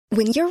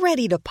When you're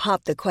ready to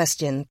pop the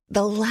question,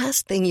 the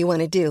last thing you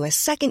want to do is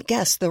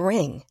second-guess the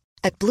ring.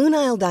 At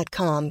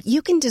BlueNile.com,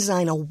 you can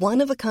design a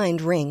one-of-a-kind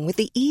ring with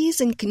the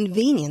ease and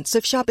convenience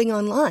of shopping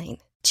online.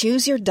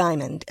 Choose your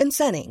diamond and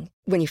setting.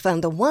 When you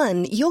find the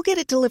one, you'll get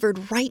it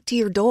delivered right to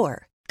your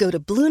door. Go to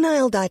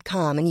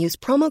BlueNile.com and use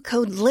promo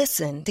code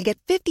LISTEN to get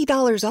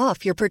 $50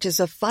 off your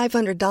purchase of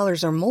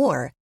 $500 or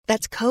more.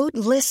 That's code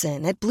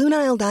LISTEN at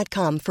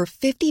BlueNile.com for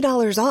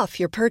 $50 off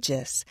your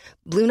purchase.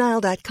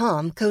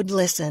 BlueNile.com, code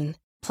LISTEN.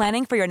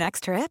 Planning for your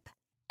next trip?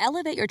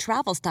 Elevate your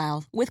travel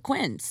style with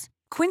Quince.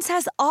 Quince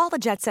has all the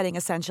jet-setting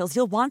essentials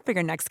you'll want for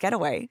your next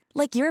getaway,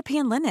 like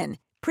European linen,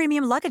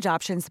 premium luggage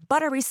options,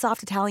 buttery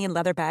soft Italian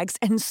leather bags,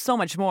 and so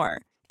much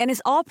more. And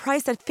is all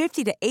priced at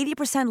 50 to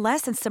 80%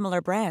 less than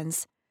similar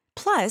brands.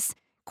 Plus,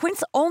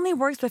 Quince only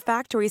works with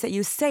factories that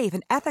use safe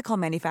and ethical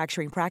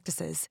manufacturing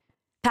practices.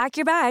 Pack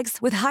your bags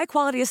with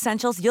high-quality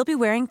essentials you'll be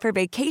wearing for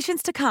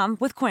vacations to come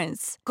with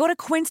Quince. Go to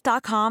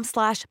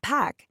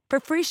quince.com/pack for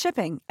free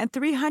shipping and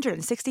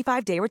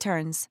 365-day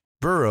returns.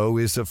 Burrow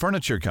is a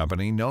furniture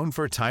company known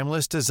for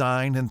timeless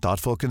design and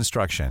thoughtful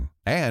construction,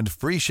 and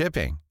free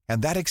shipping,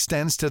 and that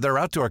extends to their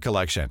outdoor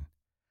collection.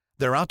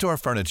 Their outdoor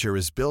furniture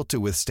is built to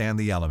withstand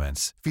the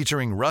elements,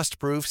 featuring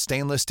rust-proof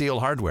stainless steel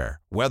hardware,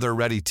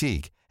 weather-ready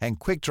teak, and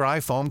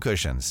quick-dry foam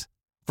cushions.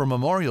 For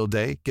Memorial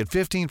Day, get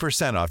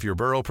 15% off your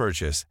Burrow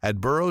purchase at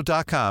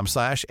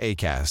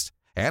burrow.com/acast,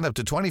 and up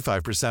to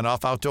 25%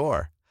 off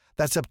outdoor.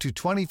 That's up to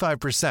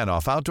 25%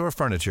 off outdoor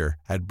furniture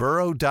at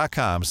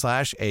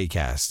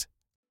burrow.com/acast.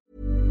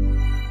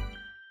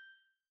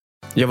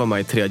 Jag var med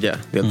i tredje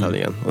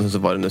deltävlingen och sen så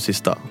var det den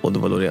sista och det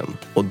var Loreen.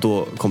 Och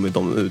då kom ju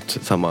de ut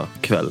samma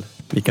kväll,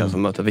 vilka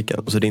som möter vilka.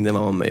 Och så ringde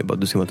mamma mig och bara,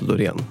 du ska möta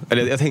Loreen.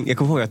 Eller jag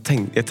kommer ihåg,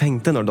 jag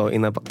tänkte några dagar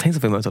innan, tänkte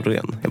att jag möta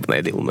Loreen. Jag bara,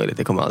 nej det är omöjligt,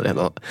 det kommer aldrig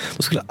hända.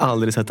 Då skulle jag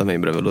aldrig sätta mig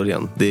bredvid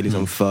Loreen. Det är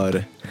liksom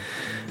för,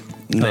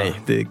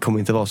 nej det kommer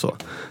inte vara så.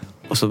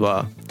 Och så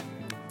bara,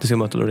 du ska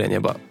möta Loreen.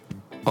 Jag bara,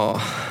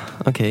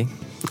 okej.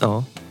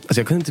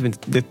 Alltså jag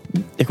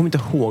kommer inte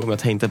ihåg om jag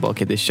tänkte bara,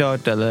 okej, det är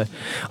kört, eller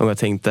om jag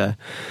tänkte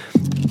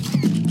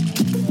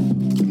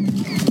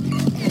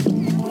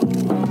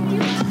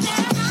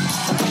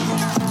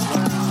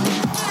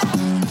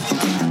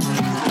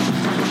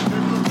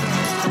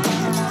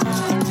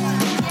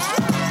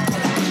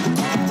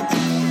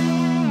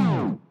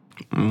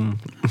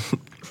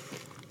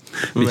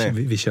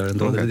vi kör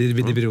ändå. Okay. Det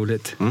blir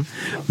roligt.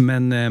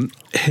 Men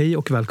hej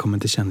och välkommen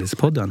till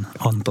Kändispodden.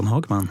 Anton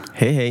Hagman.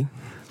 Hej.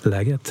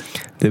 Läget?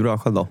 Det är bra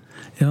själv då.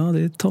 Ja,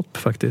 det är topp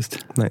faktiskt.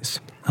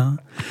 Nice. Ja.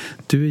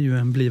 Du är ju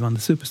en blivande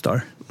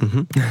superstar.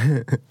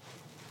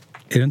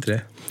 Är du inte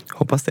det?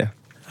 Hoppas det.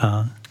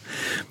 Ja.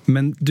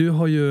 Men du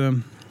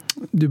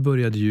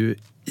började ju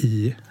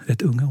i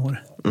rätt unga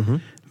år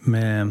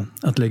med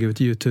att lägga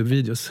ut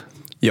YouTube-videos.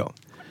 Ja.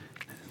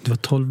 Du var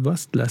 12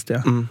 bast, läste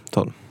jag.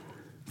 12.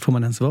 Får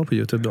man ens vara på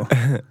YouTube då?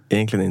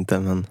 Egentligen inte,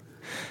 men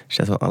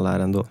känns som alla är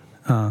ändå.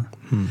 Ja.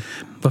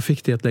 Vad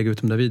fick dig att lägga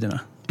ut de där videorna?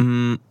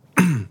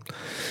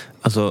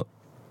 Alltså,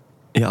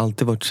 jag har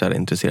alltid varit så här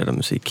intresserad av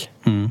musik.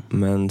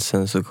 Men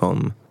sen så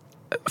kom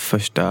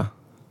första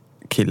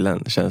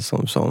killen, känns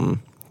som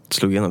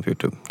slog igenom på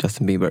YouTube,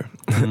 Justin Bieber.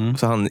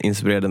 Så han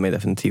inspirerade mig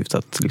definitivt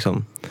att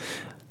liksom,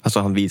 alltså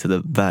han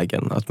visade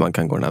vägen, att man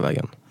kan gå den här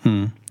vägen.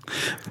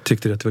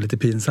 Tyckte du att det var lite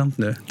pinsamt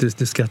nu? Du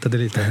skrattade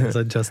lite,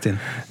 alltså Justin.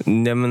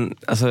 Nej, men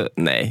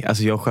nej,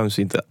 jag skäms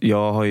inte.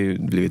 Jag har ju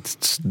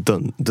blivit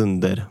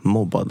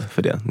dundermobbad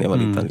för det när jag var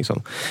liten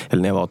liksom.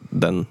 Eller när jag var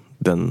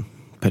den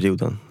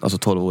perioden, alltså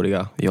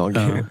 12-åriga jag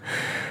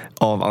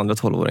av andra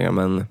 12-åringar,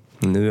 men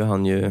nu är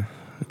han ju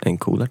en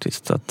cool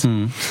artist så att...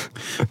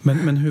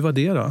 Men hur var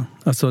det då?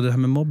 Alltså det här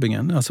med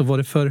mobbingen, alltså var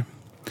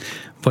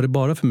det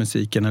bara för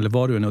musiken eller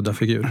var du en udda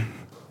figur?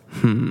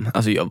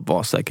 Alltså jag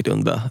var säkert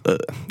udda, men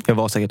jag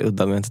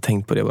har inte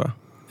tänkt på det bara.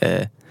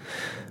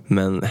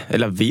 Men,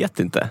 eller jag vet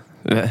inte.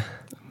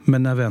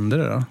 Men när vände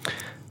det då?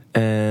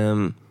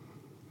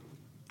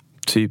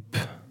 Typ,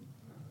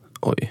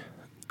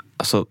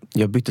 alltså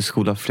jag bytte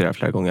skola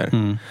flera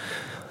gånger.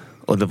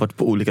 Och det har varit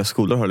på olika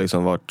skolor, har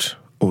liksom varit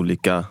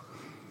olika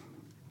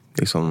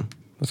liksom,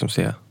 vad ska man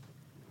säga,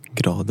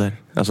 grader.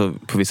 Alltså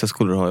på vissa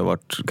skolor har jag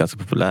varit ganska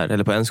populär,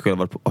 eller på en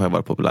skola har jag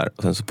varit populär,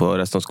 och sen så på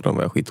resten av skolan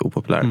var jag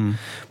skitopopulär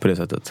på det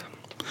sättet.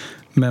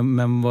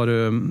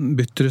 Men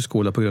bytte du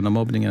skola på grund av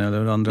mobbningen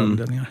eller andra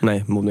anledningar?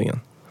 Nej, mobbningen.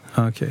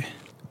 Okej.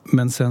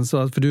 Men sen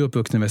så, för du är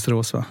uppvuxen i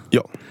Västerås, va?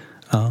 Ja.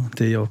 Ja,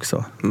 det är jag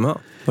också. Ja,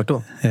 vart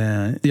då?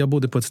 Jag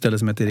bodde på ett ställe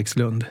som heter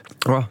Erikslund.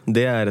 Ja,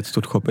 det är ett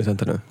stort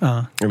shoppingcenter nu.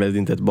 Ja. Eller det är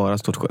inte bara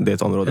stort, det är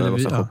ett område med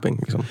massa shopping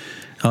liksom.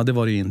 Ja, det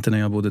var det ju inte när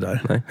jag bodde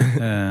där. Nej.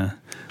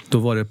 Då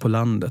var det på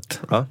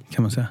landet, kan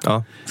man säga.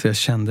 Ja. Så jag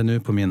kände nu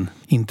på min,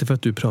 inte för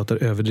att du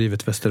pratar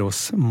överdrivet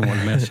Västerås-mål,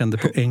 men jag kände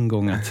på en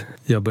gång att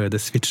jag började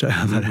switcha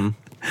över.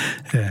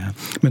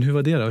 Men hur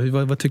var det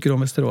då? Vad tycker du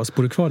om Västerås?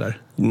 Bor du kvar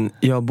där?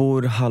 Jag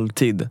bor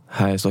halvtid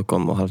här i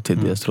Stockholm och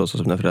halvtid i Västerås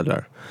hos mina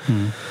föräldrar.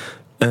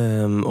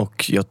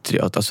 Och jag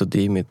tror att alltså,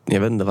 det är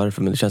jag vet inte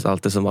varför, men det känns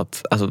alltid som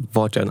att, alltså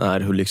vart jag än är,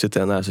 hur lyxigt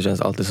det än är, så känns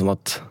det alltid som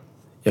att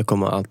jag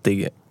kommer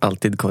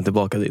alltid komma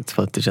tillbaka dit.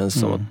 För att det känns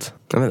som att,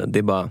 jag menar, det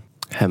är bara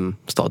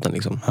hemstaden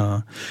liksom.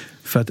 Ja,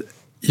 för att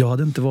jag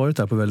hade inte varit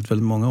där på väldigt,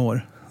 väldigt många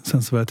år.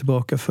 Sen så var jag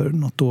tillbaka för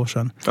något år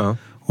sedan. Ja.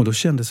 Och då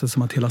kändes det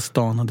som att hela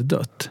stan hade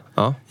dött.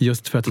 Ja.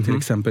 Just för att till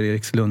exempel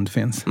Erikslund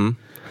finns.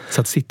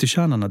 Så att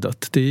citykärnan har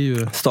dött. Det är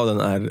ju... Staden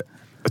är,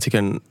 jag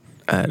tycker den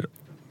är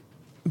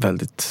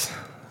väldigt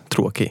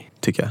tråkig,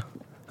 tycker jag.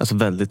 Alltså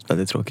väldigt,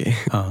 väldigt tråkig.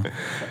 Ja.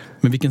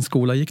 Men vilken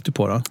skola gick du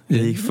på då?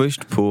 Jag gick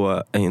först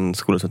på en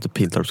skola som heter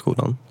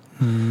Piltorpsskolan.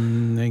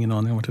 Jag har ingen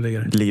aning om vart det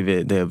ligger. Det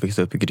ligger där jag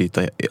växte upp i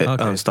Gryta,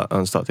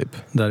 Önsta typ.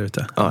 Där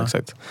ute? Ja,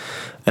 exakt.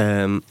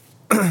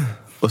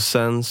 Och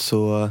sen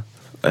så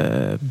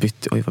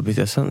vad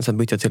bytte jag sen? Sen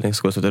bytte jag till en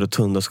skola som heter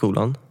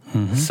Rotundaskolan.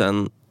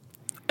 Sen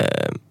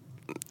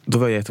då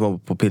var jag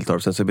jättemobbad på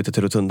Piltorp. Sen så bytte jag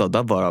till Rotunda.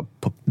 Där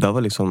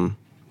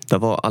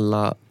var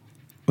alla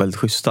väldigt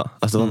schyssta.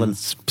 Alltså det var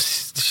väldigt,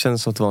 det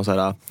känns som att det var så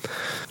här,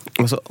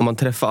 alltså, om man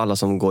träffar alla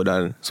som går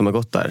där, som har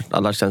gått där,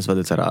 alla känns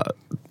väldigt så här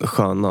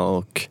sköna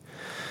och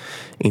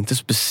inte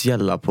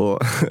speciella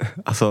på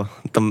alltså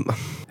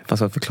vad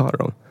ska jag förklara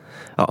dem?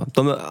 Ja,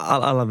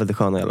 alla är väldigt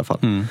sköna i alla fall.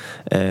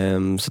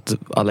 Så att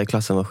alla i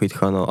klassen var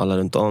skitsköna och alla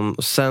runt om.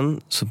 Och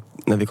sen så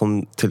när vi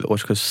kom till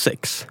årskurs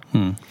 6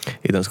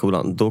 i den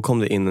skolan, då kom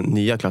det in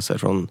nya klasser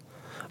från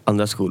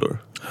andra skolor.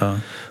 Ja.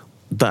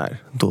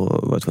 Då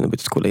var jag tvungen att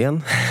byta skola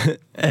igen.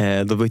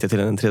 Då bytte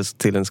jag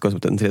till en skola som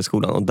heter den tredje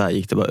skolan. Och där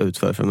gick det bara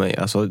utför för mig.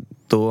 Alltså,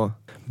 då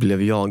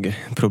blev jag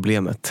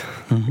problemet.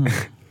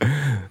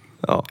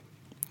 Ja.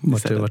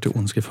 Vart du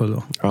ondskefull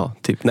då? Ja,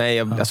 typ. Nej,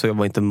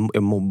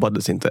 jag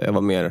mobbades inte. Jag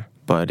var mer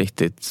bara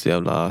riktigt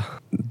jävla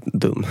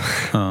dum.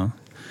 Ja.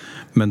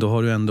 Men då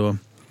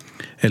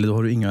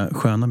har du inga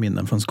sköna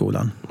minnen från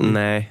skolan?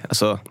 Nej,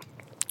 alltså...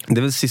 Det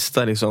är väl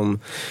sista liksom,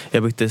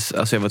 jag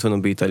var tvungen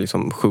att byta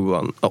liksom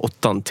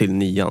 8 till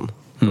 9.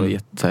 Det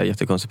var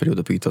jättekonstig period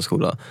att byta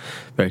skola.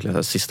 Verkligen så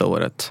här, sista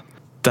året.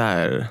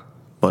 Där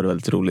var det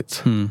väldigt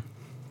roligt.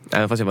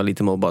 Även fast jag var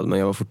lite mobbad, men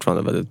jag var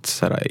fortfarande väldigt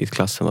så här, i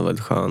klassen var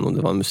väldigt skön och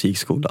det var en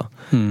musikskola.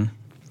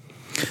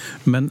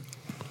 Men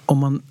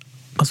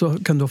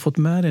kan du ha fått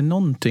med dig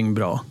någonting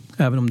bra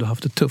även om du har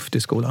haft det tufft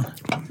i skolan?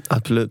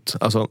 Absolut.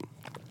 Alltså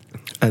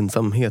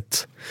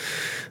ensamhet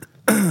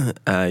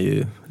är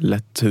ju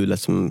hur lätt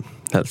som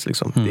helst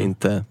liksom. Det är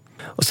inte...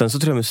 Och sen så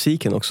tror jag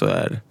musiken också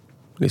är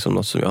liksom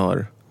något som jag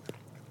har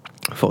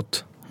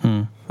fått.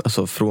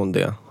 Alltså från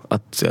det.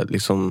 Att jag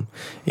liksom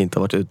inte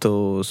har varit ute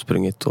och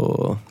sprungit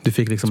och... Du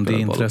fick liksom det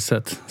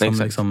intresset som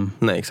liksom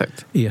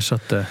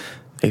ersatte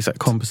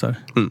kompisar.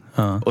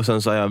 Ja. Och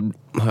sen så har jag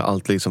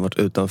alltid liksom varit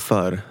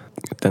utanför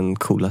den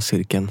coola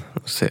cirkeln.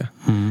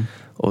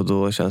 Och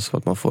då känns det som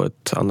att man får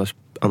ett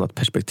annat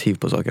perspektiv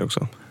på saker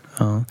också.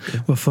 Ja.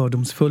 Vad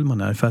fördomsfull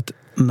man är. För att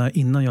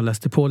innan jag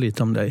läste på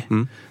lite om dig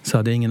så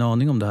hade jag ingen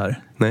aning om det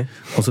här. Nej.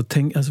 Och så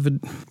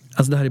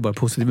alltså det här är bara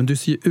positivt, men du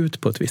ser ju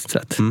ut på ett visst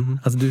sätt.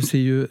 Alltså du ser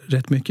ju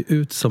rätt mycket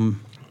ut som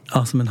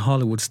en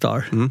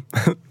Hollywood-star. Nej,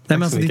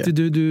 men alltså,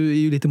 du är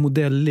ju lite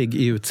modellig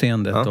i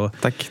utseendet. Ja,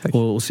 tack.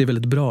 Och ser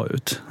väldigt bra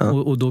ut. Ja.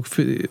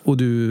 Och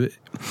du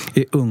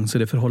är ung, så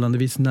det är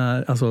förhållandevis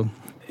alltså,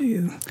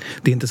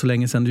 det är inte så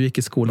länge sedan du gick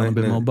i skolan och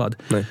blev mobbad.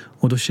 Nej.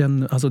 Och då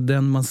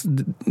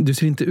du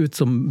ser inte ut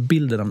som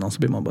bilden av någon som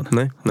blir mobbad.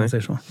 Nej.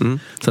 Säger så.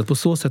 Så att på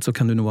så sätt så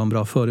kan du nog vara en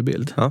bra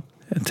förebild,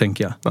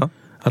 tänker jag. Ja,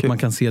 att man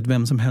kan se att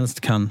vem som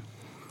helst kan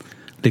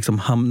liksom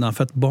hamna,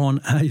 för att barn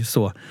är ju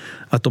så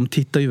att de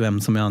tittar ju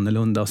vem som är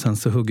annorlunda och sen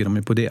så hugger de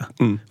ju på det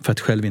för att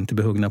själv inte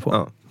bli huggna på.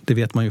 Ja. Det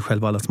vet man ju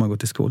själv, alla som har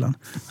gått i skolan,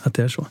 att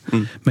det är så.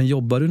 Men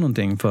jobbar du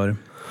någonting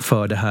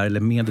för det här eller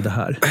med det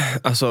här?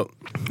 Alltså,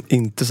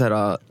 inte så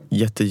här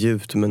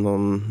jättedjupt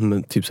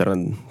med typ så här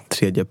en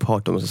tredje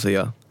part, om man ska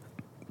säga,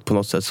 på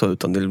något sätt så,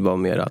 utan det var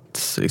mer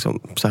att liksom,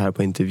 så här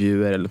på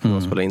intervjuer eller på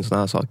att spela in såna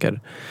här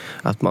saker,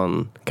 att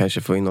man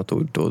kanske får in något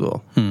ord då och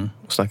då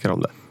och snackar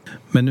om det.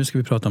 Men nu ska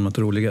vi prata om något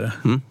roligare.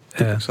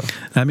 Nej,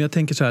 men jag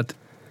tänker så här att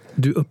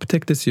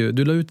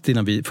du la ut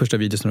dina första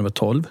videos när du var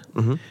 12.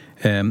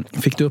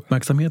 Fick du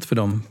uppmärksamhet för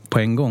dem på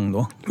en gång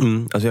då?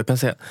 Alltså jag kan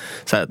säga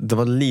så här, det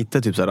var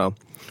lite typ så här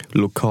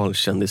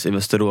lokalkändis i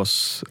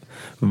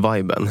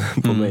Västerås-viben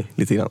på mig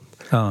lite grann.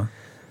 Ja.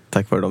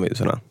 Tack vare de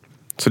videorna.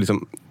 Så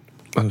liksom,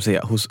 vad ska man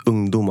säga, hos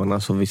ungdomarna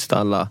så visste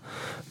alla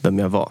vem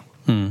jag var.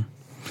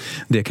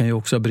 Det kan ju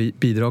också ha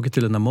bidragit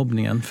till den här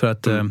mobbningen, för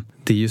att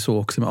det är ju så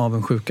också med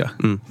avundsjuka.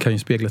 Kan ju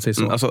spegla sig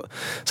så. Alltså,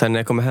 så här, när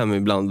jag kommer hem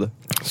ibland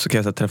så kan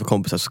jag så här, träffa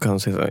kompisar, så kan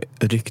jag se så här,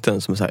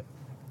 rykten som är så här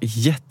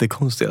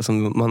jättekonstiga,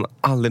 som man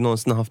aldrig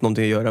någonsin har haft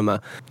någonting att göra med.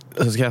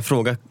 Så ska jag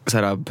fråga så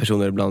här,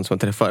 personer ibland som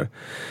jag träffar,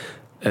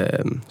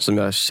 som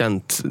jag har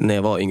känt när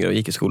jag var yngre och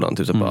gick i skolan,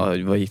 typ så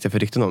bara, vad gick det för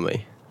rykten om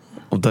mig?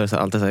 Och då är det så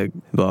här, alltid så här,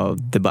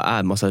 det bara är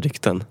en massa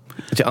rykten.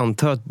 Jag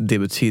antar att det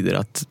betyder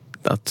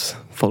att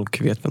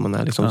folk vet vem man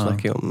är liksom,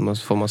 snackar om.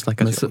 Får man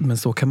snacka men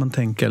så kan man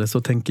tänka, eller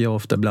så tänker jag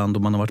ofta ibland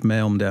om man har varit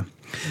med om det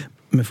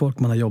med folk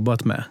man har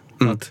jobbat med,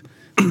 att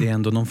det är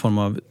ändå någon form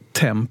av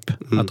temp,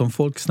 att om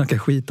folk snackar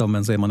skit om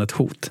en så är man ett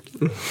hot.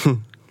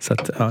 Så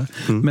att,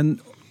 men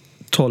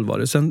 12 var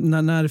det.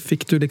 Sen när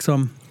fick du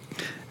liksom,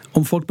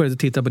 Om folk började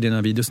titta på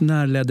dina videos,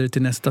 när ledde det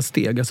till nästa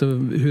steg? Alltså,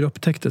 hur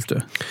upptäcktes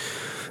du?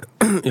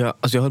 Ja,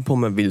 alltså jag höll på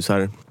med videos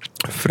här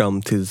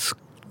fram tills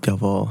jag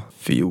var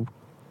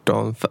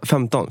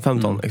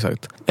 15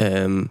 exakt.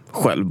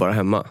 Själv bara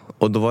hemma.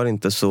 Och då var det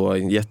inte så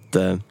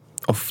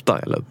jätteofta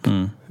jag la upp.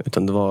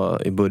 Utan det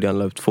var i början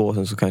la upp 2,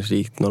 sen så kanske det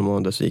gick några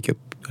månader, så gick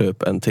jag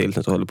upp en till,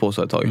 sen så höll jag på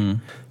så ett tag.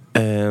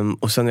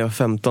 Och sen när jag var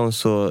 15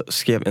 så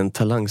skrev en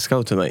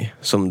talangscout till mig.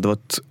 Det var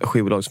ett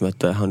skivbolag som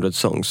hette 100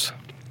 Songs.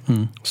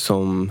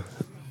 Som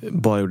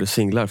bara gjorde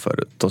singlar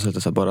förut. De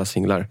släppte så bara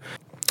singlar.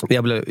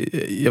 Jag blev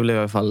i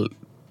alla fall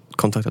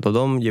kontaktad av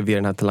dem, via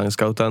den här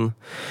talangscouten.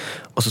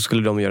 Och så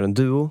skulle de göra en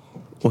duo.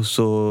 Och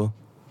så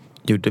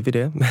gjorde vi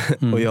det.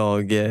 Och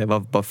jag var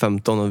bara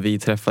 15 och vi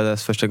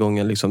träffades första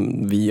gången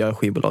liksom via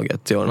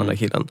skivbolaget, jag och den andra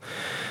killen.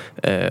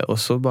 Och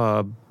så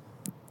bara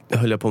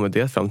höll jag på med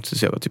det fram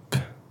tills jag var typ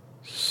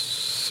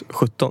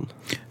 17.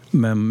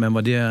 Men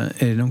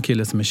är det någon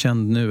kille som är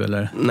känd nu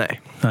eller?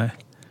 Nej.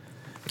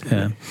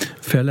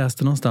 För jag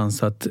läste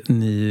någonstans att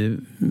ni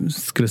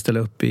skulle ställa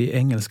upp i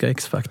engelska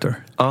X-Factor.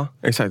 Ja,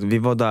 exakt. Vi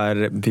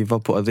var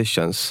på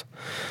auditions.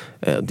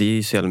 Det är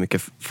ju så jävla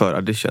mycket för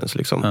auditions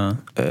liksom.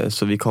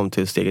 Så vi kom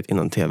till steget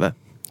innan tv.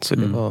 Så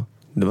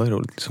det var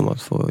roligt liksom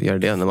att få göra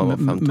det när man var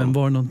 15. Men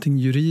var det någonting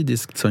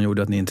juridiskt som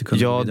gjorde att ni inte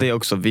kunde? Ja, det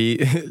också.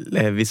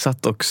 Vi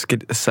satt och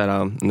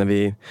när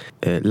vi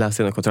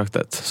läste in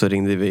kontraktet så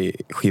ringde vi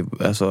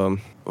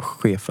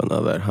chefen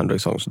över 100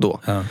 Songs då.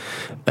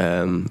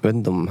 Jag vet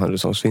inte om 100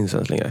 Songs finns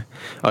ens längre.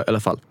 Ja, i alla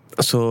fall.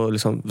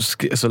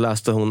 Så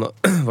läste hon,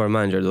 vår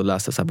manager då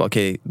läste så här,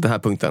 okej, den här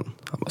punkten.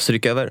 Han bara,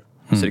 stryk över.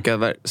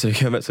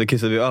 Så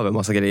kissade vi över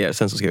massa grejer.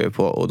 Sen så skrev vi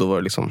på och då var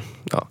det liksom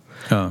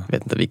jag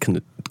vet inte, vi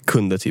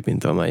kunde typ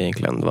inte vara med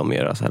egentligen. Det var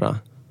mer så här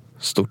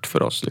stort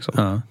för oss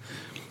liksom.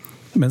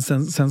 Men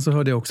sen så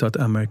hörde jag också att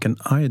American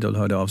Idol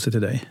hörde av sig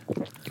till dig.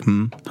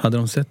 Hade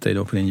de sett dig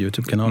då på din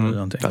YouTube-kanal eller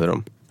någonting? Hade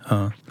de.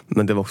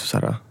 Men det var också så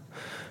här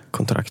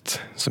kontrakt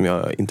som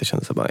jag inte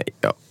kände så bara,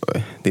 det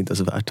är inte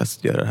så värt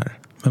att göra det här.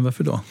 Men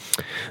varför då?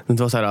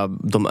 Det var så här,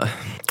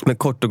 men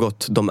kort och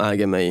gott, de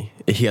äger mig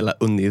i hela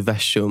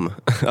universum.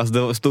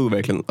 Alltså det stod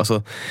verkligen,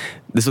 alltså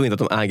det stod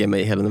inte att de äger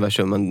mig i hela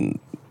universum, men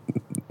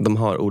de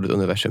har ordet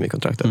universum i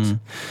kontraktet.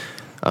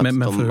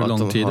 Men för hur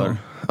lång tid då?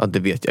 Ja, det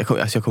vet jag.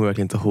 Jag kommer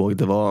verkligen inte ihåg.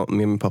 Det var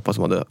min pappa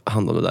som hade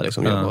hand om det där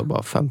liksom. Jag var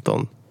bara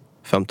 15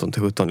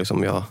 till 17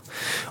 liksom. Jag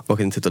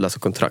åkte inte och läsa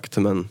kontrakt,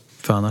 men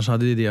för annars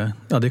hade det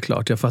är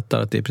klart, jag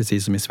fattar att det är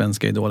precis som i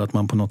Svenska Idol, att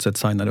man på något sätt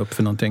signar upp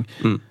för någonting.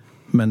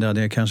 Men det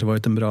hade kanske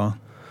varit en bra...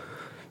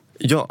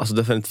 Ja, alltså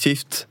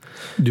definitivt.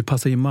 Du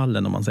passar i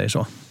mallen om man säger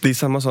så. Det är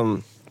samma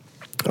som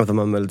att de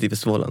har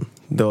Melodifestivalen.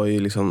 Det var ju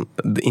liksom,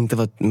 inte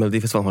för att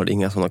Melodifestivalen har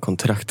inga sådana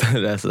kontrakt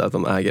så att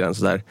de äger den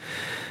sådär.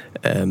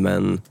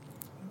 Men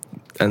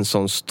en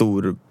sån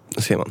stor,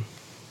 ser man,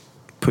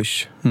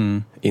 push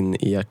in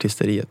i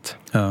artisteriet.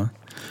 Ja.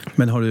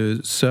 Men har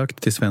du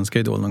sökt till Svenska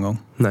Idol någon gång?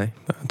 Nej,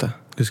 inte.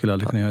 Du skulle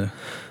aldrig kunna göra det?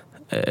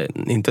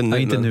 Inte nu.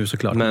 Inte nu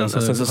såklart. Men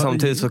alltså, så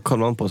samtidigt så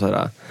kollar man på så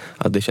här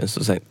auditions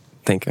och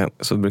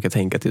så brukar jag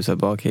tänka typ så här,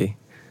 bara okej,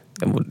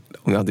 om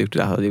jag hade gjort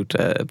det hade jag gjort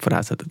det på det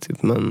här sättet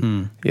typ.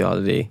 Men jag har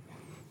aldrig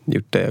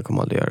gjort det, jag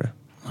kommer aldrig göra det.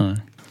 Nej.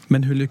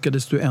 Men hur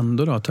lyckades du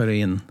ändå då ta dig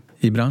in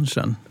i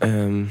branschen?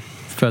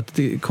 För att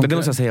det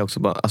måste jag säga också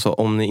bara, alltså,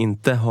 om ni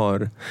inte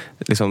har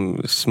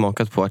liksom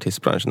smakat på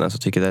artistbranschen så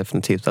tycker jag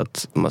definitivt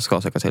att man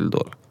ska söka till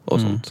Idol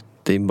och sånt.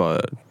 Det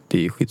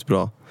är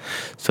skitbra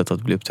sätt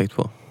att bli upptäckt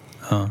på.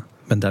 Ja.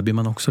 Men där blir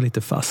man också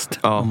lite fast.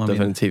 Ja,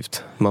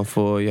 definitivt. Man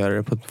får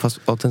göra det fast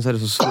sen så är det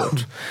så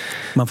svårt.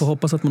 Man får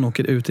hoppas att man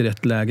åker ut i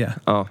rätt läge.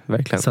 Ja,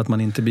 verkligen. Så att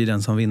man inte blir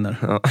den som vinner.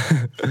 Ja.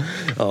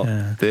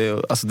 Det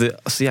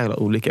är så jävla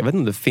olika. Jag vet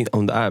inte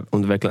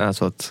om det verkligen är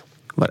så att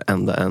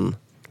varenda en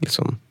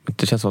liksom,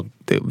 det känns som att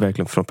det är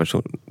verkligen från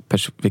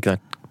vilken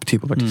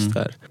typ av artist det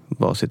är,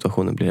 vad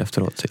situationen blir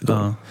efteråt.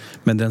 Ja.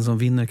 Men den som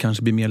vinner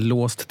kanske blir mer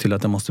låst till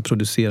att den måste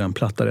producera en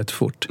platta rätt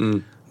fort.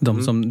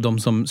 De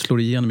som slår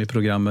igenom i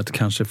programmet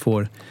kanske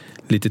får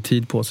lite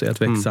tid på sig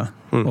att växa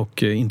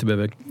och inte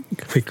behöver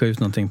skicka ut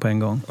någonting på en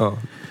gång.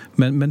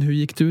 Men hur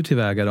gick du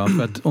tillväga då?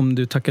 För att om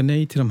du tackar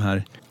nej till de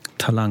här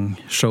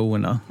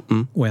talangshowerna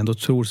och ändå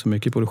tror så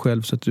mycket på dig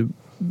själv så att du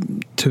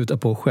tutar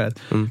på själv.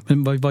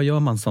 Men vad gör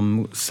man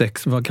som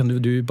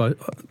du är bara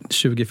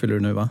 20 fyller du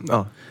nu, va?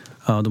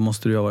 Ja, då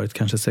måste du ha varit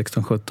kanske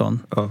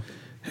 16-17.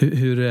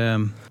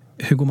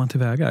 Hur går man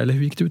tillväga? Eller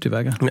hur gick du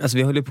tillväga? Alltså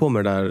vi höll ju på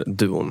med den där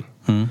duon.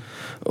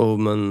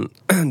 Men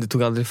det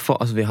tog aldrig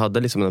alltså vi hade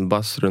liksom en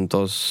buzz runt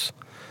oss,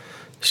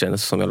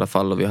 kändes som i alla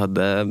fall. Och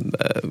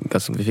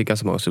vi fick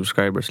ganska många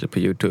subscribers på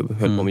YouTube.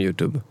 Höll på med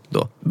YouTube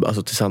då.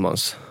 Alltså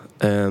tillsammans.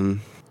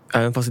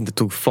 Även fast det inte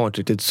tog fart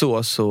riktigt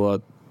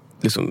så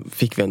liksom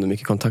fick vi ändå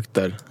mycket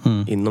kontakter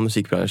inom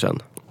musikbranschen.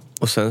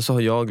 Och sen så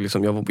har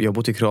jag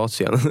bott i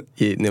Kroatien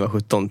när jag var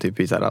 17 typ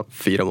i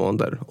 4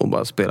 månader och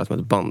bara spelat med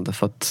ett band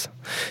för att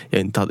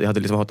jag hade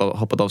liksom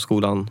hoppat av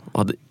skolan och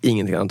hade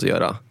ingenting annat att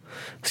göra.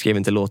 Skrev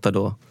inte låtar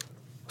då.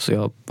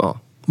 Så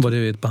Var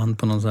det ett band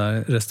på någon så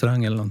här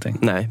restaurang eller någonting?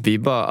 Nej, vi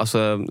bara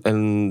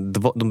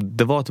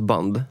det var ett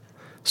band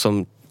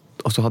som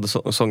och så hade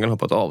sångaren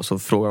hoppat av. Så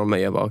frågade de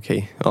mig, jag bara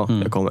okej,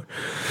 jag kommer.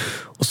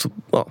 Och så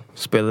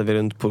spelade vi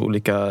runt på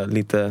olika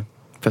lite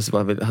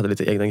festivaler. Vi hade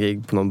lite egna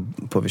gig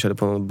vi körde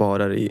på några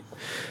barer i,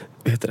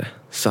 vad heter det?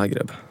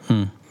 Zagreb.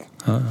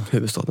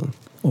 Huvudstaden.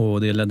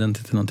 Och det ledde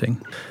inte till någonting?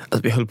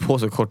 Alltså, vi höll på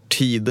så kort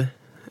tid.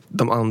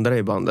 De andra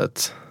i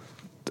bandet,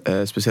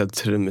 speciellt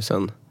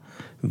trummisen,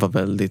 var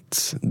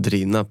väldigt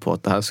drivna på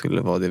att det här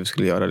skulle vara det vi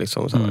skulle göra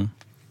liksom. Så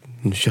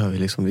nu kör vi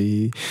liksom,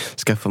 vi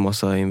skaffar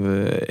massa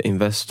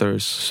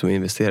investors som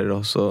investerar i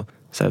oss och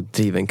så här,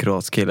 driver en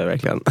kroatskille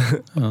verkligen.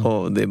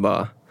 Och det är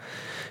bara,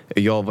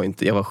 jag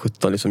var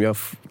 17 liksom, jag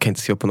kan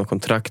inte skriva på något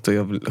kontrakt och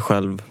jag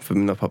själv, för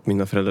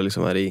mina föräldrar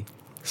liksom är i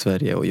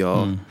Sverige och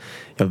jag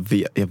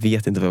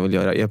vet inte vad jag vill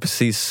göra. Jag har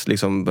precis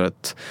liksom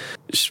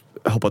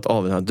hoppat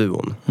av den här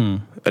duon.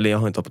 Eller jag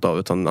har inte hoppat av,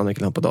 utan andra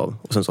killen hoppat av.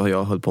 Och sen så har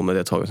jag hållit på med det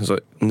ett tag. Sen så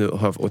nu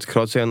har jag åkt till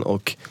Kroatien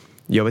och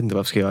jag vet inte vad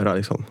jag ska göra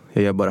liksom.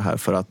 Jag är bara här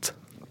för att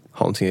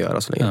ha någonting att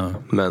göra så länge.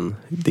 Men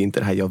det är inte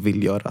det här jag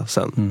vill göra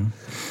sen.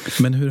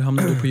 Men hur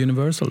hamnade du på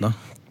Universal då?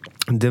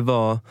 Det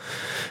var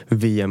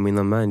via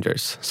mina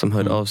managers som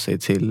hörde av sig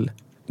till...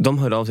 De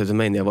hörde av sig till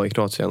mig när jag var i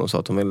Kroatien och sa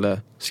att de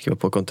ville skriva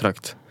på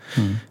kontrakt.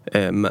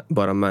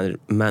 Bara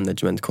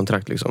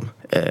managementkontrakt liksom.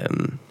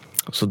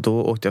 Så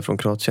då åkte jag från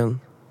Kroatien,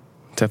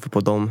 träffade på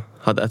dem,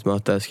 hade ett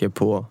möte, skrev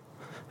på.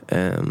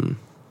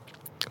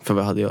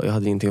 För jag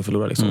hade ingenting att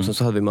förlora liksom. Sen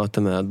så hade vi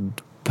möte med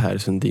Per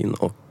Sundin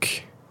och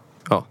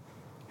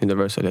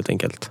Universal helt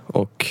enkelt.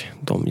 Och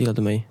de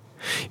gillade mig.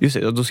 Just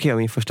det, då skrev jag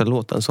min första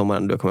låt den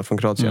sommaren då jag kom från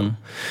Kroatien.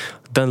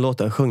 Den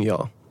låten sjöng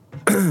jag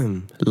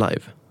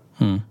live.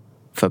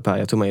 För Per,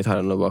 jag tog med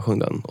gitarren och bara sjöng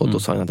den. Och då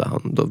signade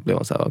han, då blev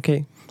han så här,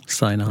 okej.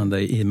 Signade han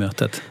dig i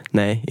mötet?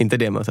 Nej, inte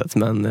det mötet,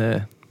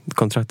 men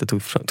kontraktet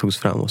togs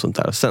fram och sånt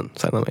där. Och sen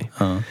signade mig.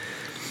 Ja.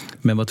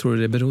 Men vad tror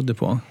du det berodde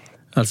på?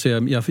 Alltså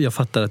jag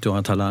fattar att du har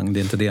en talang, det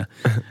är inte det.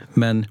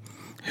 Men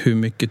hur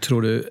mycket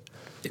tror du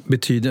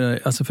betyder,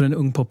 alltså för en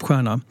ung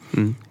popstjärna,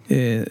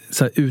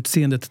 så här,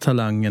 utseendet,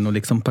 talangen och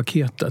liksom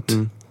paketet.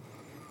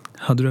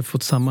 Hade du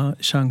fått samma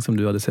chans om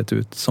du hade sett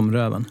ut som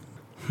Röven?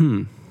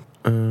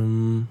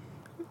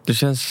 Det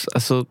känns,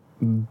 alltså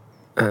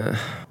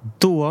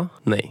då,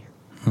 nej.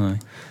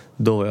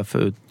 Då var jag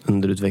för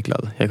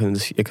underutvecklad. Jag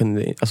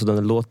kunde, alltså den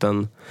här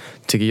låten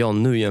tycker jag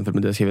nu jämfört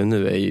med det jag skriver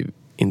nu är ju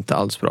inte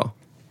alls bra.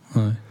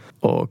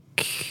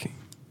 Och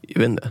jag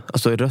vet inte,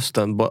 alltså i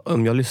rösten,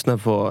 om jag lyssnar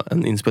på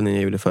en inspelning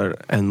jag gjorde för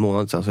en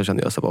månad sedan så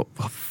kände jag så bara,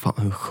 vad fan,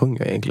 hur sjunger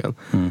jag egentligen?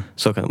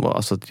 Så kan det vara,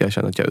 alltså att jag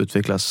känner att jag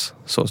utvecklas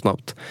så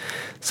snabbt.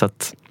 Så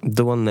att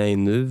då, nej,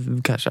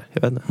 nu kanske,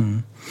 jag vet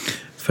inte.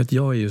 För att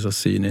jag är ju så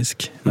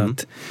cynisk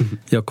att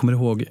jag kommer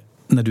ihåg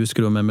när du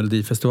skulle vara med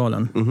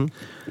Melodifestivalen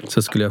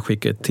så skulle jag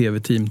skicka ett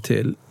tv-team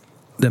till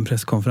den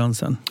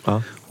presskonferensen.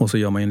 Och så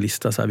gör man en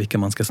lista så här, vilka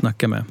man ska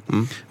snacka med.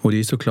 Och det är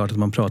ju såklart att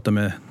man pratar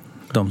med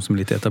de som är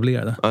lite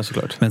etablerade.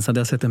 Såklart. Men så hade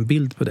jag sett en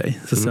bild på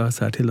dig så sa jag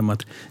så här till dem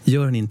att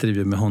gör en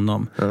intervju med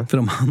honom. För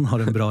om han har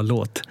en bra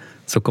låt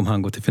så kommer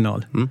han gå till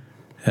final.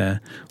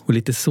 Och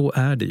lite så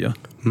är det ju.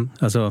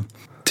 Alltså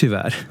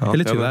tyvärr.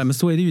 Eller tyvärr, men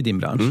så är det ju i din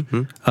bransch.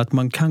 Att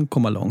man kan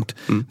komma långt.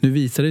 Nu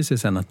visade det sig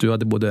sen att du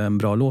hade både en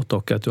bra låt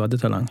och att du hade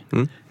talang.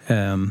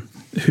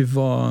 Hur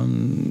var,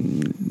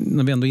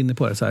 när vi ändå är inne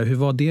på det så här, hur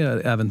var det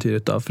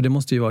äventyret då? För det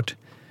måste ju varit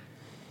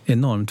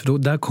enormt. För då,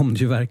 där kom du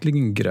ju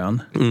verkligen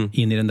grön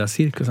in i den där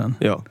cirkusen.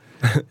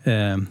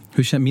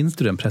 Hur minns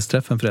du den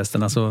pressträffen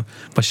förresten? Alltså,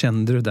 vad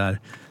kände du där?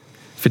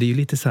 För det är ju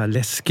lite så här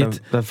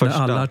läskigt den första...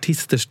 när alla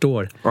artister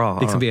står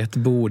liksom vid ett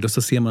bord och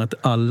så ser man att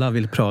alla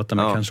vill prata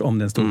med kanske om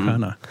den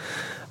storstjärna.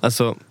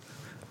 Alltså,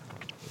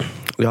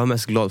 jag är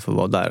mest glad för att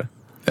vara där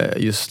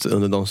just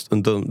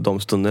under de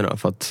stunderna.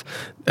 För att,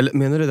 eller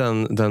menar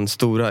du den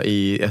stora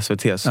i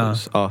SVT?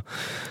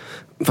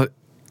 För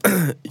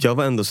jag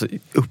var ändå så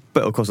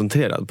uppe och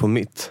koncentrerad på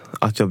mitt,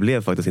 att jag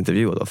blev faktiskt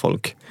intervjuad av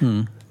folk.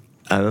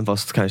 Även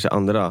fast kanske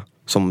andra,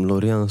 som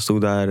Loreen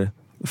stod där,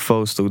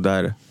 Fo stod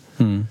där,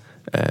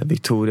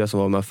 Victoria som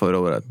var med förra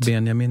året.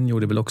 Benjamin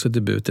gjorde väl också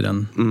debut i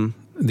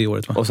det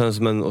året, va?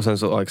 Och sen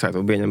så exakt,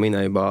 och Benjamin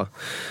är ju bara,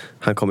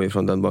 han kommer ju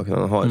från den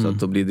bakgrunden han har, så att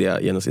då blir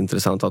det genast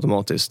intressant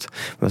automatiskt.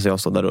 Men så jag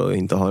står där och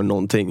inte har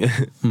någonting.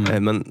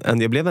 Men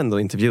jag blev ändå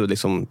intervjuad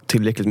liksom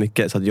tillräckligt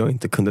mycket så att jag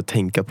inte kunde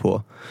tänka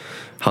på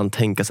han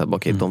tänka så här,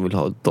 okej, de vill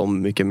ha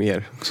dem mycket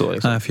mer. Så,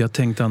 liksom. Nej, för jag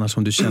tänkte annars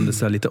om du kände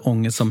så här lite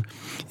ångest som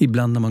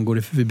ibland när man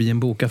går förbi en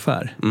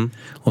bokaffär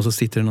och så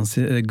sitter det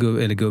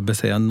någon gubbe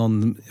säger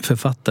någon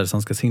författare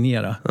som ska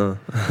signera.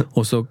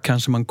 Och så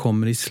kanske man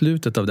kommer i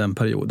slutet av den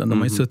perioden. De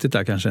har ju suttit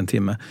där kanske en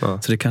timme.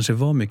 Så det kanske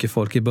var mycket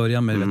folk i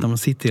början med när man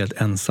sitter helt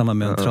ensamma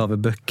med en trave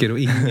böcker och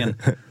ingen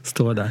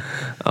står där.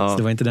 Så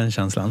det var inte den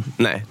känslan.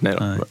 Nej.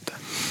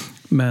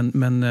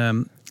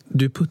 Men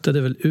du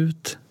puttade väl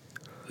ut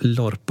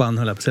Lorpan,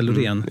 höll jag på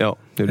Loreen,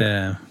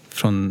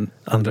 från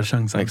andra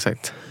chansen.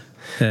 Exakt.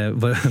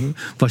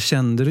 Vad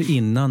kände du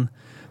innan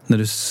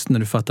när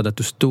du fattade att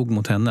du stod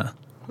mot henne?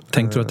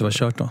 Tänkte du att det var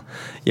kört då?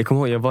 Jag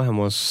kommer ihåg, jag var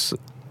hemma hos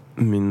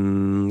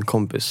min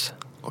kompis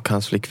och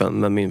hans flickvän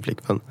med min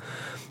flickvän.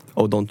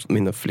 Och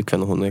mina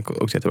flickvänner, hon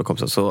är också jättebra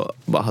kompisar. Så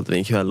bara hade vi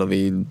en kväll och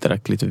vi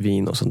drack lite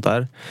vin och sånt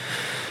där.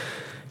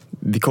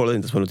 Vi kollade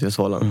inte på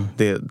Melodifestivalen.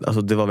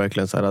 Det var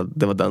verkligen så här,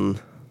 det var den.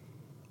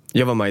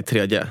 Jag var med i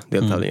 3:e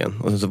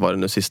deltävlingen och sen så var det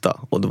nu sista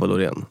och det var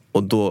Loreen.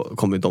 Och då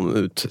kom de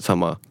ut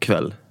samma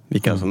kväll.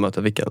 Vilka som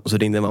möter vilka. Och så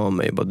ringde mamma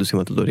mig och bara, du ska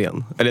möta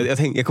Loreen. Eller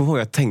jag kommer ihåg,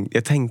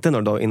 jag tänkte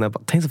några dagar innan,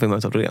 tänkte så får jag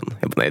möta Loreen.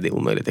 Jag bara, nej det är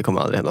omöjligt, jag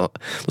kommer aldrig hända.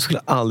 Då skulle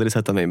jag aldrig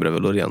sätta mig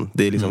bredvid Loreen.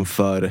 Det är liksom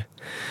för,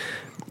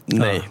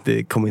 nej,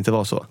 det kommer inte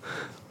vara så.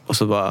 Och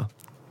så bara,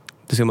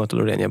 du ska möta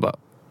Loreen. Jag bara,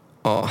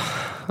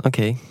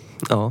 okej.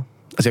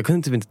 Alltså jag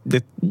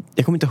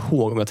kommer inte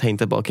ihåg om jag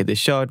tänkte bara, okej, det är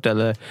kört.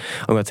 Eller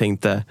om jag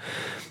tänkte,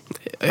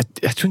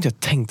 jag tror inte jag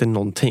tänkte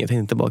någonting. Jag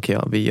tänkte bara, okej,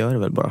 vi gör det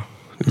väl bara.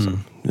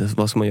 Liksom.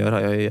 Vad ska man göra?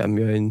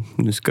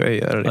 Nu ska jag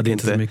göra det. Ja, det är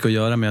inte så mycket att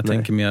göra, men jag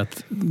tänker mer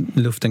att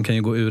luften kan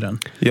ju gå ur den.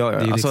 Ja, det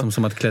är ju alltså, liksom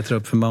som att klättra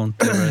upp för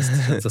Mount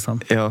Everest, känns det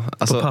som. Ja,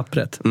 alltså, på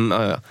pappret.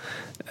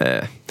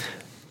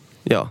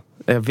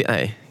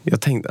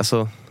 Jag tänkte,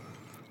 alltså,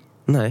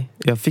 nej,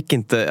 jag fick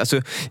inte,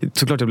 alltså,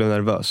 såklart jag blev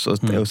nervös och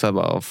så här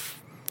bara,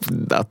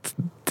 att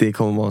det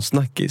kommer vara en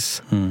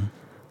snackis.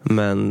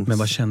 Men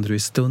vad kände du i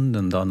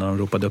stunden då när de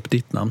ropade upp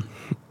ditt namn?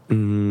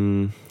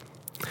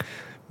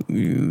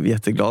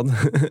 Jätteglad.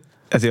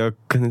 Alltså jag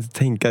kunde inte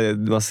tänka,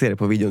 man ser det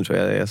på videon tror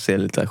jag ser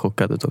lite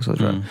chockad ut också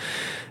tror jag.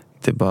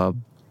 Det är bara,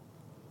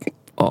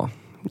 jag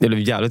blev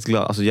jävligt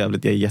glad, alltså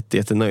jag är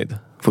jättenöjd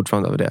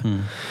fortfarande över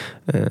det.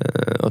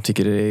 Och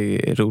tycker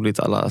det är roligt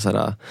alla så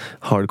här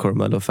hardcore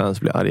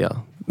Mello-fans blir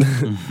arga.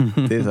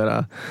 Det är så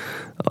här,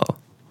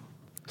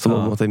 som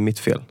om att det är mitt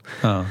fel.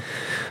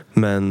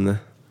 Men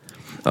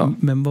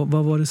men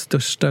vad var det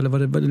största, eller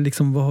vad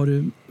liksom, vad har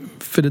du,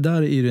 för det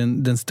där är ju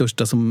den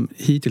största som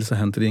hittills har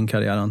hänt i din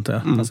karriär, antar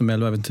jag, alltså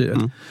Mello-äventyret.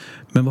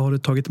 Men vad har du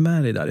tagit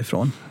med dig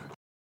därifrån?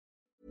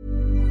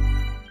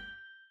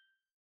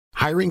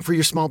 Hiring for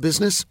your small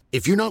business?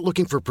 If you're not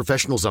looking for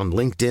professionals on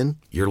LinkedIn,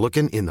 you're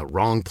looking in the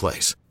wrong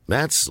place.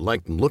 That's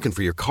like looking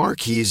for your car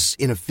keys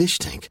in a fish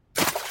tank.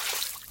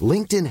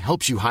 LinkedIn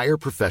helps you hire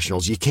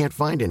professionals you can't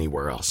find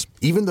anywhere else,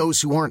 even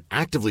those who aren't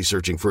actively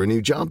searching for a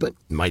new job but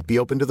might be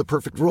open to the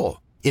perfect role.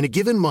 In a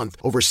given month,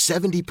 over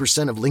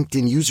 70% of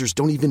LinkedIn users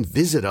don't even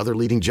visit other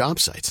leading job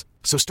sites.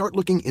 So start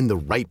looking in the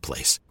right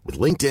place. With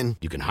LinkedIn,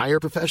 you can hire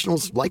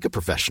professionals like a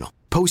professional.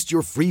 Post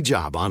your free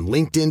job on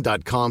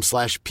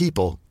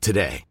linkedin.com/people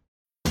today.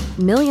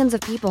 Millions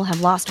of people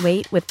have lost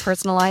weight with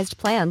personalized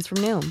plans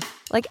from Noom.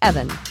 Like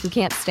Evan, who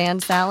can't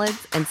stand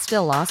salads and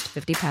still lost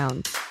 50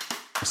 pounds.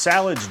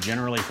 Salads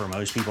generally for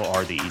most people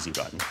are the easy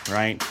button,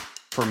 right?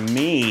 For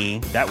me,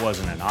 that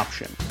wasn't an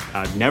option.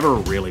 I never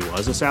really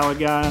was a salad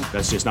guy.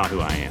 That's just not who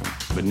I am.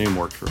 But Noom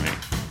worked for me.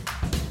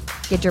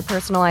 Get your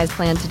personalized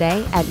plan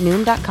today at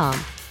Noom.com.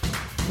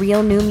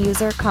 Real Noom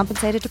user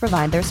compensated to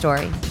provide their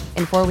story.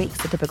 In 4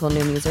 weeks, the typical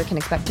Noom user can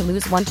expect to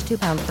lose 1 to 2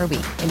 pounds per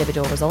week.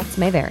 Individual results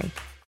may vary.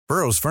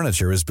 Burrow's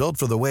furniture is built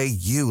for the way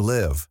you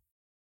live.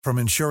 From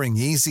ensuring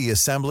easy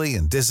assembly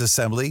and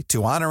disassembly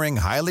to honoring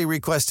highly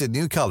requested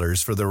new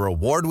colors for their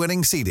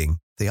award-winning seating,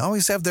 they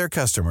always have their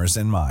customers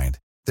in mind.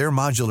 Their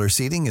modular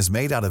seating is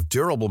made out of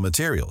durable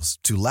materials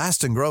to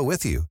last and grow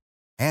with you.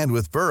 And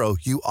with Burrow,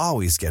 you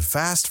always get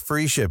fast,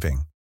 free shipping.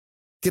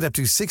 Get up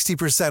to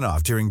 60%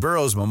 off during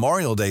Burrow's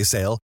Memorial Day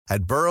sale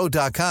at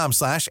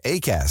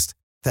burrow.com/ACAST.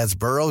 That's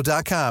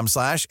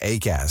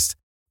burrow.com/ACAST.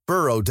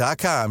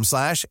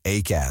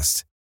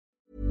 burrow.com/ACAST.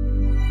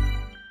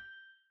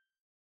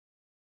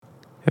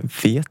 Jag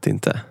vet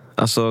inte.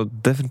 Alltså,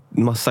 det är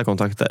massa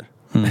kontakter.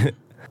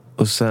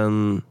 Och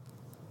sen,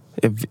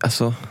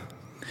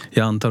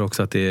 jag antar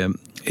också att det är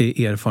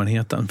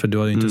erfarenheten, för du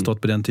har ju inte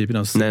stått på den typen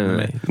av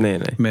nej.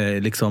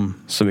 Med liksom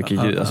så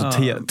mycket ljud, alltså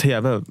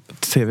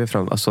tv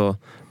fram, alltså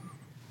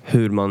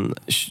hur man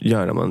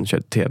gör när man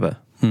kör tv.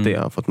 Det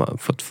har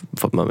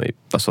fått med mig,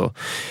 alltså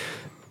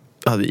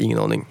jag hade ingen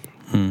aning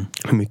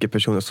hur mycket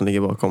personer som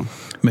ligger bakom.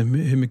 Men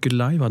hur mycket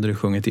live hade du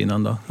sjungit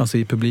innan då? Alltså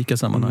i publika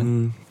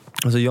sammanhang?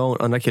 Alltså jag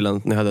och andra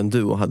killen, när jag hade en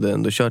duo, hade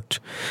ändå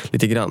kört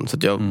lite grann. Så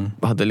att jag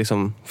hade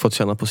liksom fått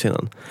känna på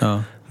scenen.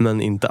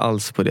 Men inte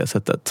alls på det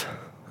sättet.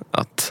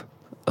 Att,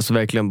 alltså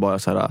verkligen bara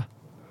så här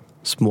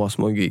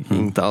små gig.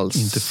 Inte alls.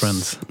 Inte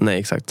Friends. Nej,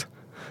 exakt.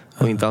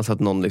 Och inte alls att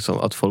någon liksom,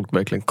 att folk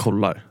verkligen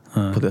kollar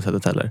på det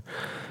sättet heller.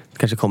 Det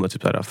kanske kommer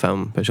typ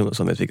 5 personer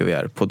som vet vilka vi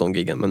är på de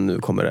giggen. Men nu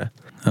kommer det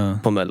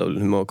på Mello.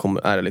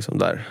 Är det liksom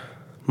där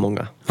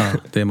många? Ja,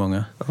 det är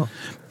många.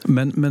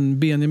 Men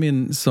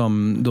Benjamin,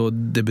 som då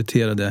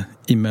debuterade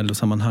i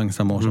Mello-sammanhang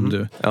samma år som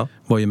du,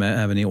 var ju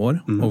med även i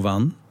år och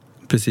vann.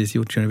 Precis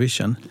gjort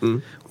Eurovision.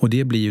 Och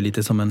det blir ju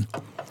lite som en,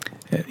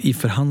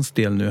 för hans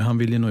del nu, han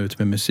vill ju nå ut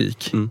med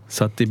musik.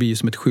 Så att det blir ju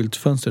som ett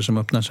skyltfönster som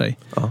öppnar sig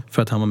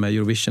för att han var med i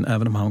Eurovision,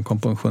 även om han kom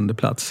på en 7:e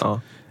plats.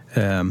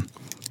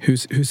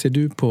 Hur ser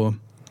du på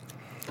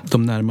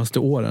de närmaste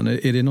åren?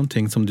 Är det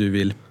någonting som du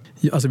vill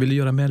du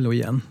göra Mello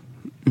igen?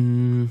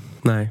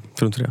 Nej,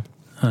 tror inte det.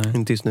 Nej.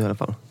 Inte just nu i alla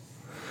fall.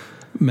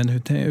 Men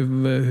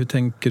hur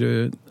tänker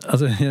du,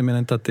 alltså jag menar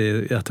inte att det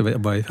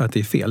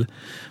är fel,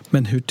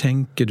 men hur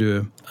tänker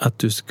du att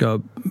du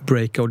ska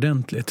breaka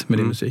ordentligt med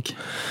din musik?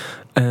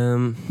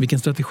 Vilken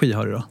strategi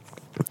har du då?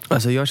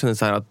 Alltså jag känner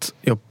så här att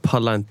jag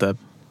pallar inte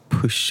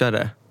pusha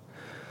det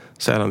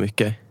så jävla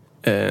mycket.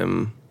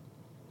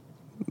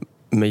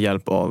 Med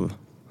hjälp av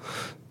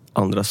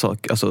andra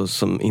saker, alltså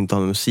som inte har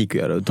med musik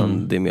att göra,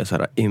 utan det är mer så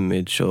här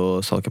image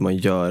och saker man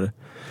gör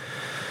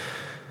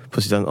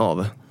på sidan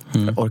av.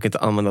 Jag orkar inte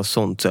använda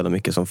sånt så jävla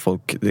mycket som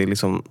folk.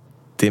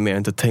 Det är mer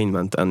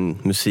entertainment än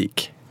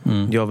musik.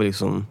 Jag vill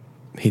liksom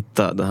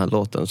hitta den här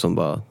låten som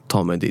bara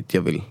tar mig dit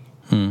jag vill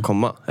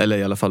komma, eller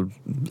i alla fall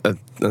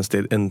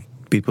en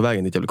bit på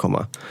vägen dit jag vill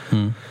komma.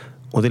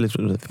 Och det är lite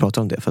roligt att vi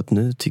pratar om det, för att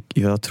nu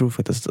jag tror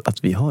faktiskt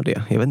att vi har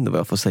det. Jag vet inte vad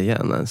jag får säga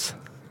än ens,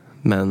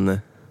 men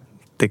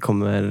det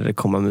kommer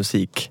komma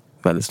musik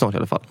väldigt snart i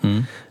alla fall.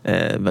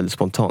 Väldigt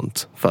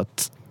spontant, för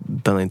att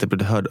den har inte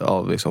blivit hörd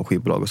av liksom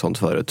skivbolag och sånt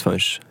förut förrän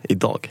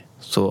idag.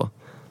 Så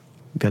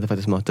vi hade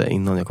faktiskt möte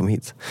innan jag kom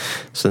hit.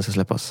 Så den ska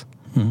släppas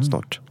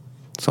snart.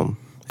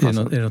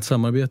 Är det något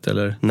samarbete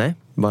eller? Nej,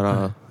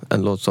 bara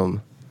en låt som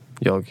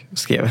jag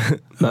skrev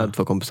med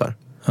 2 kompisar.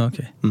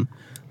 Okej.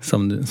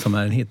 Som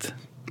är en hit.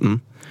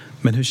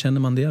 Men hur känner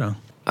man det då?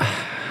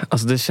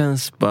 Alltså det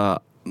känns bara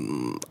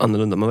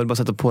annorlunda. Man vill bara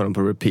sätta på den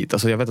på repeat.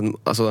 Alltså jag vet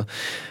att så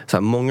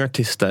här, många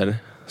artister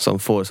som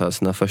får så här,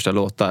 sina första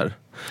låtar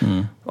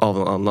av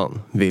någon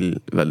annan vill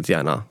väldigt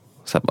gärna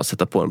så här, bara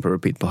sätta på den på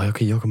repeat. Bara,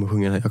 jag kommer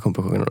sjunga den, jag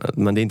kommer sjunga den.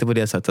 Men det är inte på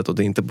det sättet, och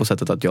det är inte på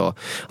sättet att jag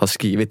har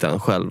skrivit den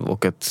själv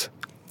och att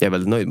jag är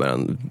väldigt nöjd med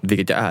den,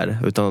 vilket jag är.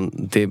 Utan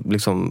det är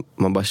liksom,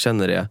 man bara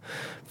känner det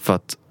för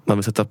att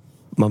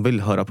man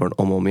vill höra på den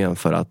om och om igen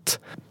för att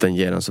den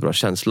ger en så bra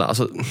känsla.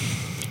 Alltså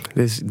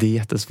det är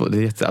jättesvårt, det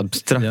är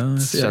jätteabstrakt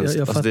känsla.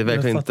 Jag det är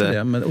verkligen inte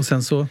det. Men, och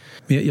sen så,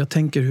 jag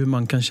tänker hur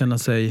man kan känna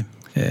sig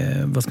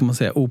vad ska man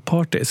säga,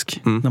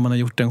 opartisk när man har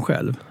gjort den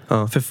själv.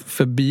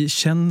 För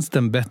känns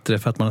den bättre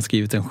för att man har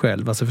skrivit den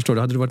själv? Alltså förstår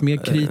du, hade du varit mer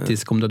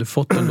kritisk om du hade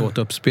fått en låt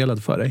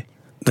uppspelad för dig?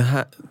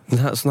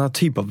 Sån här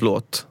typ av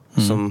låt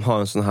som har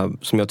en sån här,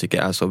 som jag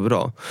tycker är så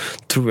bra,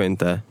 tror jag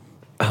inte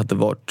hade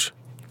varit,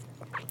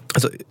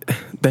 alltså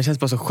den känns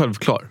bara så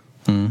självklar.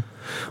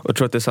 Och jag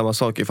tror att det är samma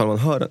sak ifall man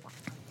hör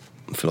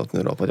förlåt,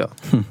 nu rapade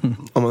jag.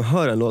 Om man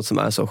hör en låt som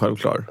är så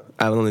självklar,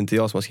 även om det inte är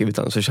jag som har skrivit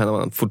den, så känner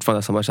man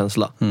fortfarande samma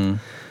känsla.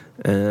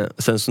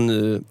 Sen så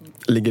nu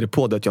ligger det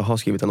på det att jag har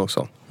skrivit den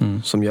också,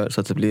 som gör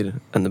så att det blir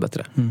ännu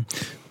bättre.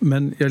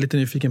 Men jag är lite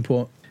nyfiken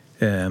på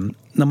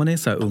när man är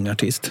så här ung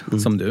artist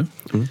som du.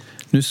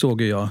 Nu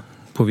såg jag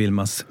på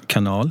Vilmas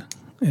kanal,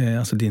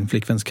 alltså din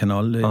flickväns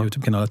kanal,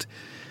 YouTube-kanal, att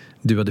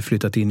du hade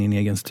flyttat in i en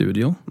egen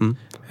studio.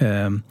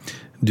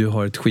 Du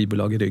har ett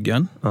skivbolag i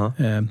ryggen.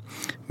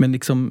 Men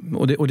liksom,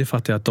 och det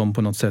fattar jag att de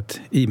på något sätt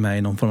är med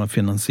i någon form av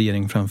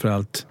finansiering,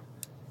 framförallt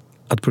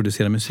att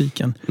producera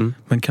musiken.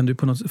 Men kan du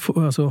på något,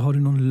 alltså, har du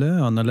någon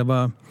lön eller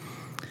vad?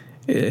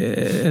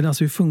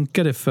 Alltså hur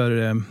funkar det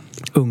för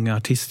unga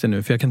artister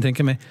nu? För jag kan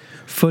tänka mig,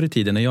 förr i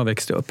tiden när jag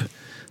växte upp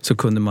så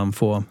kunde man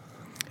få,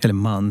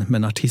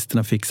 men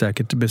artisterna fick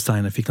säkert,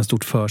 designer fick en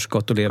stort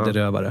förskott och levde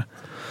rövare.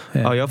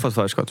 Ja, jag har fått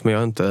förskott, men jag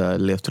har inte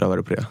levt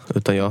rövare på det.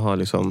 Utan jag har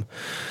liksom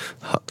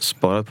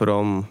sparat på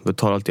dem,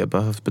 betalat allt jag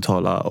behövt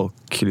betala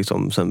och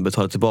liksom sen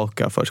betalat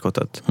tillbaka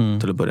förskottet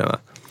till att börja med.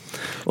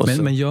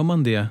 Men gör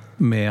man det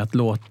med att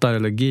låtar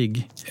eller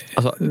gig?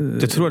 Alltså,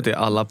 jag tror att det är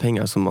alla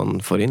pengar som man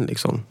får in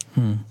liksom.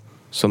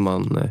 Som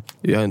man,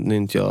 nu är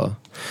inte jag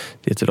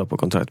jättebra på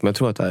kontrakt, men jag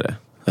tror att det är det.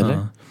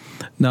 Eller?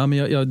 Nej,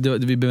 men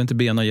vi behöver inte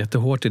bena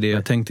jättehårt i det.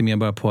 Jag tänkte mer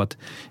bara på att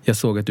jag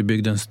såg att du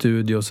byggde en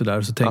studio och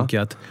sådär. Så tänker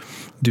jag att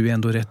du är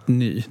ändå rätt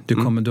ny. Du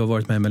har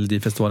varit med i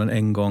Melodifestivalen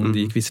en gång. Det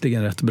gick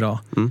visserligen rätt bra.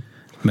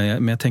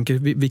 Men jag tänker,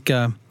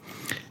 vilka,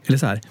 eller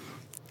så här,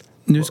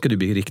 nu ska du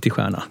bli riktig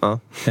stjärna.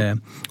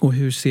 Och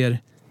hur ser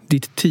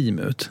ditt team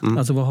ut?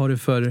 Alltså vad har du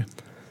för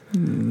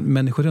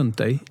människor runt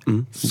dig?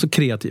 Så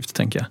kreativt,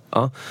 tänker jag.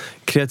 Ja,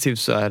 kreativt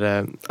så är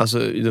det, alltså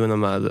du menar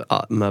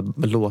med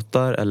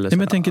låtar eller? Nej, men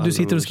jag tänker, du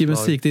sitter och skriver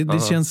musik.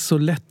 Det känns så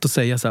lätt att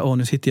säga så här,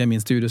 nu sitter jag i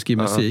min studio och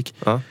skriver musik.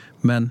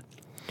 Men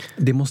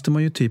det måste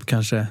man ju typ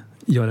kanske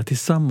göra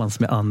tillsammans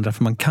med andra,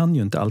 för man kan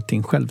ju inte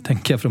allting själv,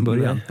 tänker jag från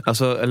början. Nej.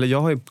 Alltså, eller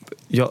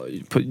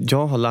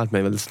jag har lärt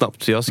mig väldigt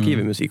snabbt, så jag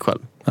skriver musik själv.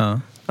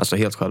 Alltså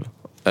helt själv.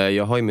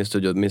 Jag har ju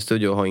min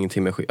studio har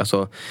ingenting med,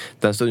 alltså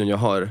den studion jag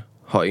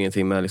har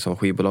ingenting med liksom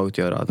skivbolaget att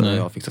göra. Den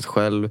jag har fixat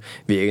själv,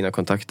 via egna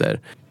kontakter.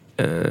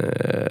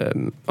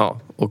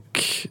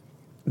 Och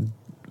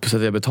på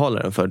sättet jag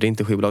betalar den för, det är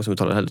inte skivbolag som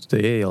betalar heller,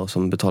 det är jag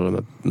som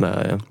betalar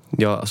med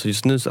alltså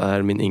just nu så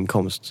är min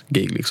inkomst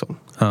gig liksom.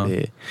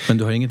 Men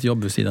du har inget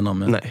jobb vid sidan om?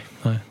 Nej.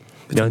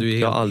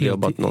 Jag har aldrig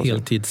jobbat någonsin.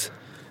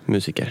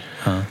 Heltidsmusiker.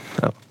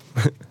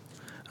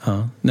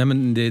 Nej,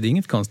 men det är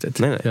inget konstigt.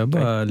 Nej, jag är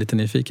bara lite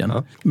nyfiken.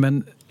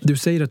 Men du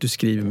säger att du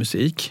skriver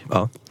musik.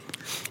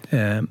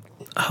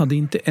 Hade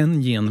inte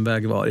en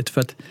genväg varit,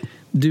 för att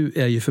du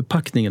är ju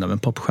förpackningen av en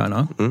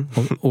popstjärna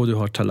och du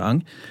har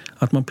talang,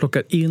 att man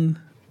plockar in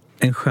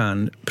en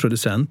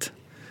stjärnproducent,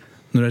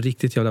 några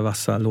riktigt jävla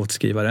vassa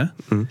låtskrivare,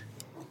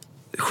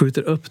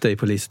 skjuter upp dig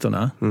på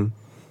listorna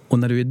Och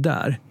när du är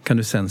där kan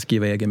du sen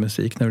skriva egen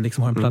musik när du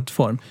liksom har en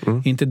plattform.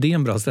 Inte det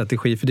en bra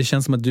strategi, för det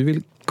känns som att du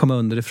vill komma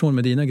underifrån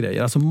med dina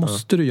grejer. Alltså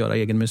måste du göra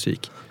egen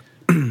musik?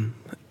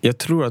 Jag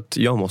tror att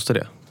jag måste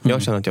det.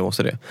 Jag känner att jag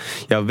måste det.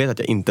 Jag vet att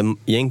jag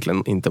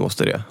egentligen inte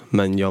måste det,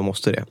 men jag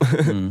måste det.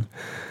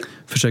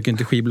 Försöker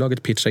inte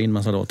skivbolaget pitcha in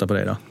massa låtar på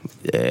dig då?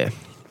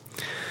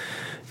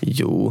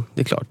 Jo,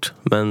 det är klart.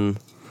 Men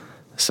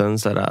sen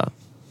så här,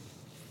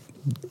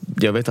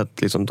 jag vet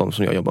att liksom de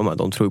som jag jobbar med,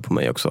 de tror på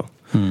mig också.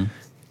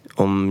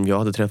 Om jag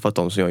hade träffat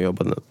dem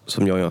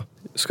som jag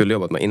skulle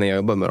jobbat med innan jag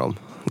jobbade med dem,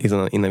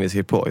 innan vi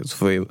skrev på,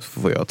 så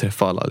får jag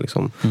träffa alla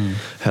liksom.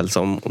 Hälsa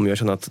om jag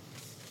känner att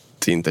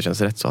det inte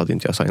känns rätt, så hade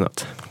inte jag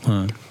signat.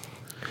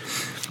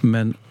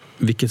 Men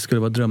vilket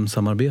skulle vara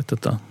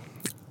drömsamarbetet då?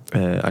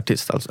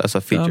 Artist,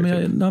 alltså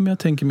feature. Men jag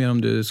tänker mer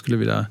om du skulle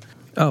vilja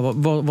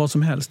vad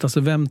som helst. Alltså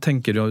vem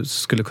tänker du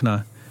skulle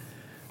kunna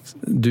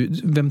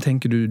vem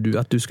tänker du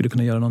att du skulle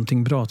kunna göra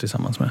någonting bra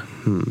tillsammans med?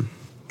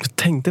 Jag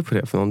tänkte på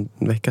det för någon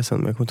vecka sedan,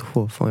 men jag kommer inte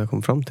ihåg vad jag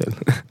kom fram till.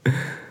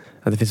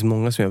 Att det finns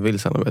många som jag vill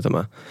samarbeta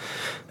med.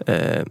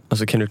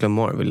 Alltså Kendrick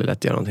Lamar vill jag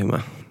lätt göra någonting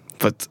med.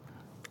 För att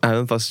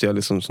även fast jag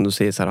liksom, som du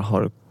säger så här,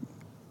 har,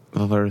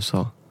 vad var det du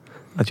sa?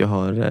 Att jag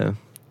har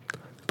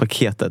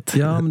paketet.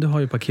 Ja, men du har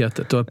ju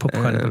paketet. Du har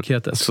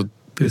popstjärnepaketet. Så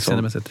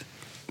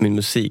min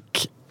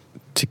musik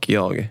tycker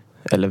jag,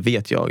 eller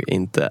vet jag,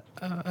 inte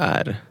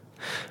är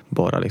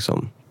bara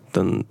liksom,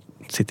 den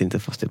sitter inte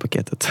fast i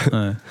paketet.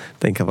 Nej.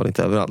 Den kan vara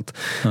lite överallt.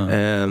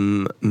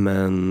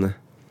 Men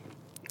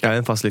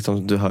även fast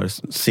liksom du hör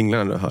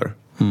singlarna du hör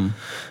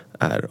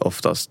är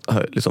oftast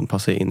liksom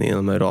passar in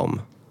inom en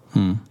ram,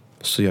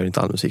 så gör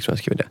inte all musik som jag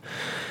skriver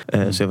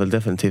det. Så jag vill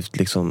definitivt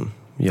liksom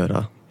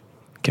göra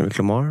Kendrick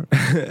Lamar.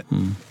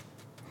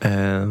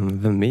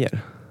 Vem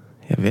mer?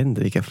 Jag vet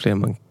inte vilka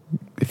fler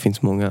det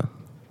finns många.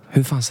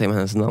 Hur fan säger man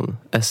hennes namn?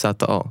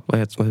 SZA.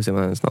 Hur säger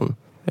man hennes namn?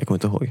 Jag kommer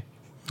inte ihåg.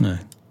 Nej.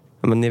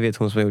 Men ni vet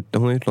hon har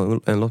gjort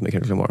en låt med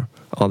Kendrick Lamar,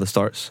 All the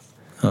Stars.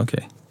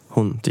 Okay.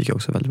 Hon tycker jag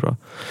också är väldigt bra.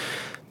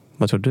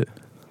 Vad tror du?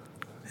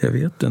 Jag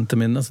vet inte,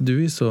 men alltså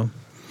du är så,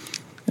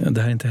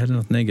 det här är inte heller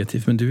något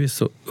negativt, men du är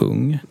så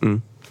ung.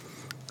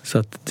 Så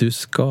att du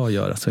ska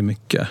göra så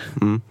mycket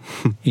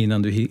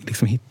innan du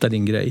liksom hittar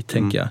din grej,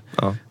 tänker jag.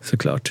 Ja.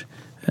 Såklart.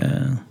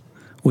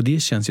 Och det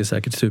känns ju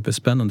säkert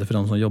superspännande för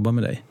de som jobbar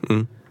med dig.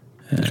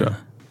 Det tror jag.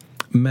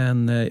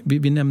 Men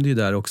vi nämnde ju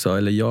där också,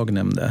 eller jag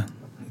nämnde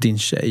din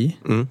tjej.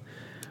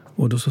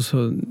 Och då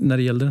så när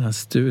det gällde den här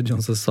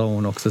studion så sa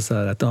hon också så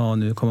här att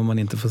nu kommer man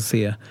inte få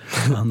se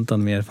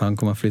Anton mer för han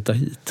kommer flytta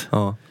hit.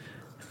 Ja.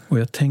 Och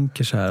jag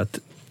tänker så här att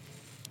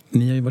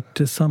ni har ju varit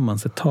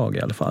tillsammans ett tag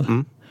i alla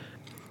fall.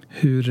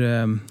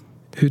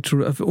 Hur tror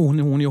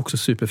du, hon är också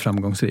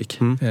superframgångsrik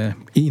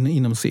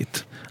inom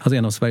sitt. Alltså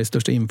en av Sveriges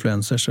största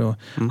influencers, så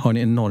har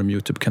ni en enorm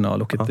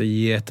YouTube-kanal och ett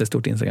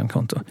jättestort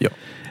Instagram-konto. Ja.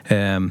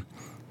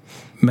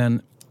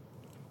 Men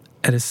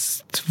är det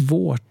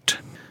svårt,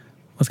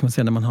 vad ska man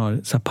säga, när man har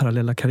så här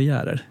parallella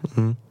karriärer?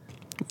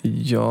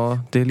 Ja,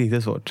 det är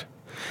lite svårt.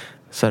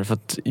 Så här, för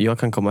att jag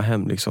kan komma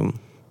hem liksom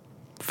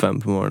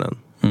 5 på morgonen.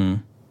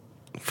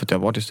 För att jag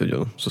har varit i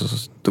studion, så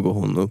då går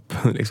hon upp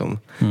liksom,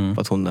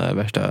 för att hon är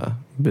värsta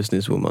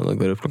businesswoman och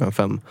går upp klockan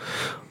 5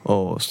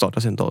 och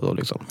startar sin dag då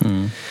liksom.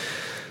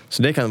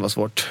 Så det kan vara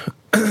svårt.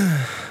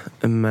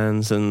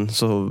 Men sen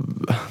så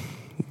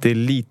det är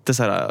lite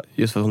så här,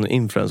 just för att hon är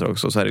influencer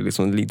också, så är det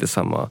liksom lite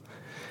samma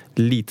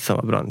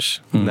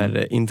bransch.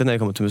 Inte när det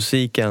kommer till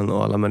musiken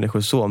och alla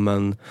människor så,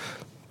 men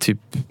typ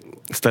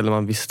ställen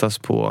man vistas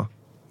på,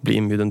 blir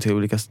inbjuden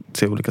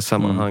till olika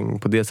sammanhang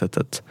på det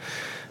sättet.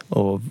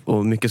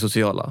 Och mycket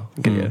sociala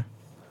grejer.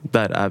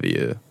 Där är vi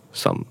ju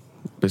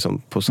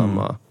liksom på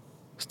samma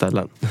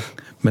ställen.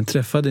 Men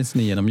träffades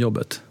ni genom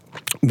jobbet?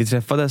 Vi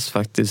träffades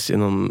faktiskt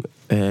genom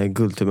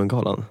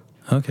Guldtubengalan.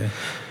 Okay.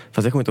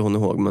 Fast jag kommer inte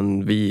ihåg,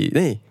 men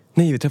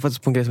vi träffades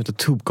på en grej som heter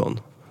TubeCon.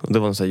 Och det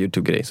var en sån här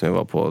YouTube-grej som jag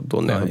var på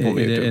då när jag höll på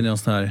med YouTube. Är det någon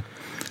sån här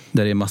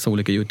där det är massa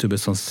olika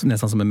YouTubers som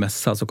nästan som en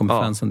mässa, så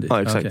kommer fansen dit?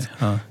 Ja, exakt.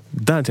 Okay.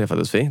 Där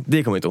träffades vi.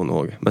 Det kommer jag inte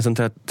ihåg. Men sen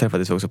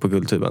träffades vi också på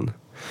Guldtuben.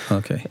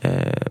 Okay.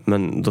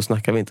 Men då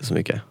snackade vi inte så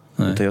mycket.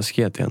 Utan jag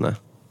skrev till henne.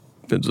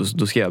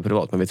 Då skrev jag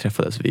privat, men vi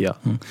träffades via.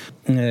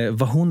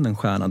 Var hon en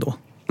stjärna då?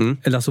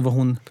 Eller alltså var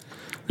hon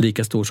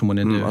lika stor som hon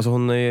är nu? Alltså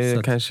hon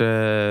är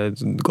kanske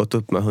gått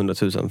upp med 100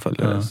 000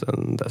 följare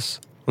sedan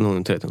dess. Hon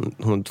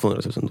har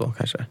 200 000 då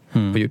kanske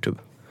på YouTube.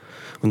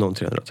 Och någon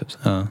 300 000.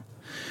 Ja.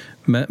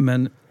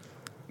 Men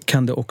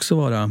kan det också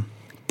vara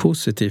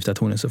positivt att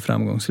hon är så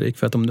framgångsrik?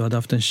 För att om du hade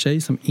haft en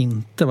tjej som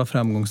inte var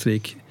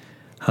framgångsrik,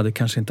 hade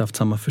kanske inte haft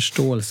samma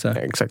förståelse.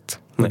 Exakt.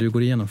 Vad du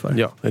går igenom för.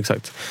 Ja,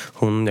 exakt.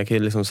 Jag kan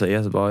ju liksom säga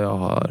att jag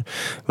har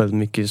väldigt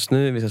mycket just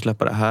nu, vi ska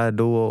släppa det här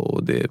då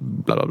och det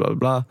bla bla bla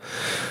bla.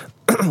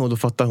 Och då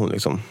fattar hon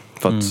liksom.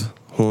 För att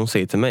hon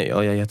säger till mig, jag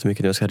har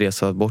jättemycket nu, jag ska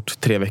resa bort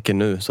 3 veckor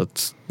nu, så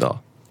att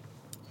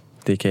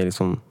det kan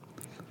liksom,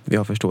 vi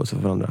har förståelse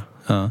för varandra.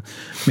 Ja.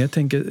 Men jag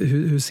tänker,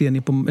 hur ser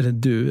ni på, eller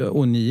du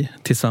och ni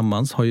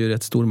tillsammans har ju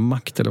rätt stor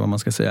makt, eller vad man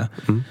ska säga.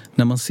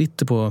 När man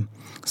sitter på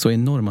så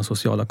enorma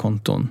sociala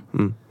konton.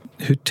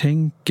 hur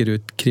tänker du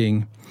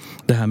kring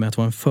det här med att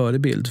vara en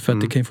förebild? För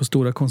att det kan ju få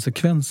stora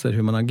konsekvenser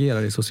hur man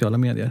agerar i sociala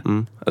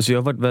medier. Alltså jag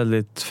har varit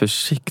väldigt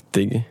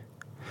försiktig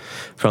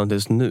fram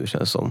tills nu,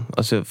 känns det som.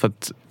 Alltså för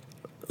att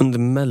under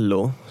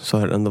Mello så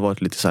har det ändå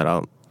varit lite så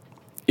här,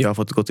 jag har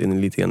fått gått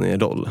in lite grann i en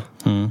roll.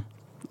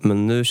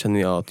 Men nu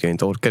känner jag att jag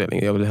inte orkar det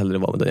längre. Jag vill hellre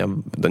vara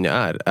den jag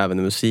är, även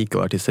i musik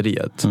och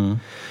artisteriet.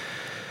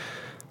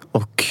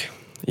 Och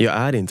jag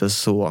är inte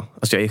så,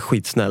 alltså jag är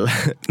skitsnäll,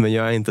 men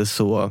jag är inte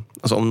så,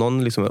 alltså om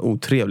någon liksom är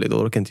otrevlig, då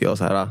orkar inte jag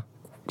så här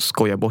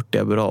skoja bort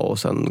det bra och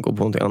sen gå på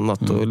någonting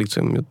annat. Och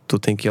liksom, då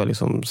tänker jag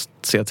liksom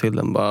säga till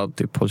den bara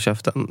typ håll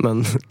käften.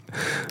 Men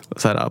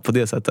så här, på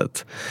det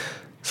sättet.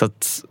 Så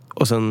att,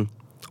 och sen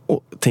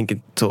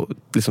tänker så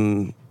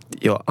liksom,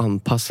 jag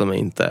anpassar mig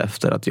inte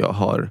efter att jag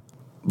har,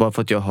 bara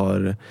för att jag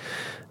har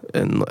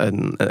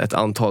ett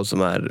antal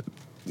som är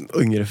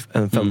yngre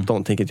än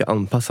 15, tänker att jag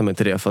anpassar mig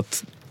till det för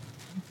att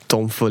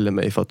de följer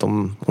mig för att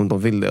om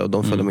de vill det, och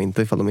de följer mig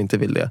inte ifall de inte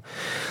vill det.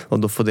 Och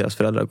då får deras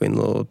föräldrar gå in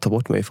och ta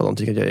bort mig ifall de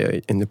tycker att jag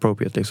är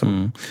inappropriate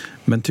liksom.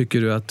 Men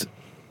tycker du att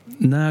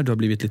när du har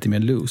blivit lite mer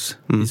loose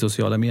i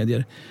sociala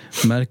medier,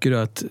 märker du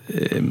att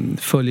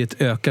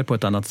följet ökar på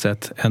ett annat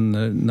sätt än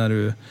när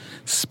du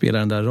spelar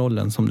den där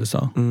rollen som du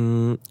sa?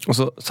 Och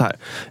så här,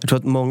 jag tror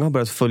att många har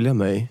börjat följa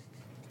mig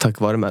tack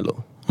vare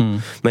Mello.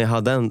 Men jag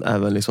hade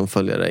även liksom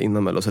följare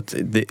innan Mello. Så att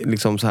det,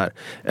 liksom så här,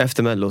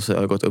 efter Mello så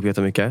har jag gått upp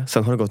jättemycket.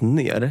 Sen har det gått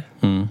ner.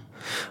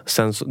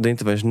 Sen så, det är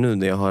inte förrän nu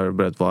när jag har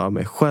börjat vara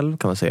mig själv,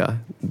 kan man säga,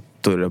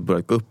 då har det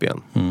börjat gå upp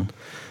igen.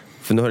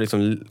 För nu har det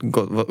liksom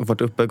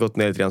varit uppe, gått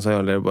ner lite grann, så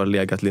har jag bara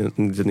legat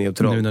lite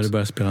neutralt. Nu när du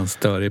börjar spela en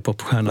störig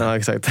popstjärna. Ja,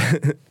 exakt.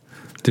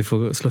 Du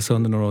får slå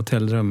sönder några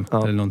hotellrum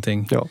eller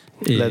någonting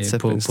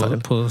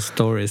på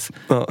stories.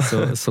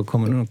 Så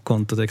kommer nog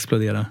kontot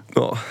explodera.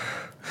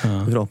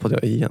 Nu rapade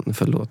jag igen,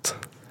 förlåt.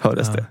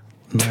 Hördes det?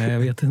 Nej, jag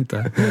vet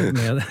inte.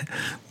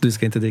 Du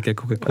ska inte dricka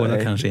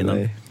Coca-Cola kanske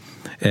innan.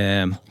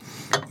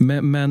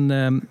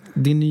 Men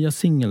din nya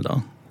singel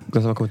då?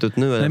 Den som har kommit ut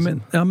nu?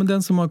 Eller men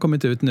den som har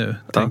kommit ut nu,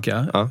 tänker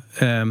jag.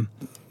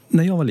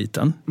 När jag var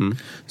liten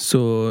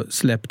så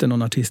släppte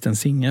någon artist en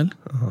singel.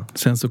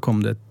 Sen så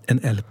kom det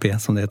en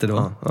LP, som det heter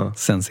då.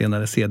 Sen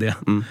senare CD.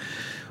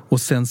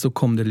 Och sen så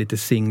kom det lite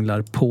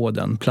singlar på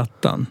den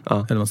plattan.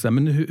 Eller något sådär.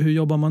 Men hur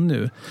jobbar man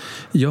nu?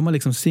 Gör man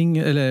liksom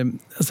eller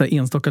så här,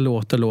 enstaka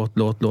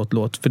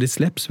låt? För det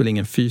släpps väl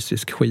ingen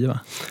fysisk skiva?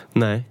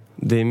 Nej,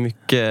 det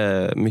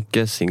är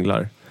mycket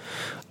singlar.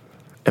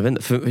 Jag vet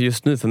inte, för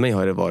just nu för mig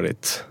har det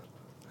varit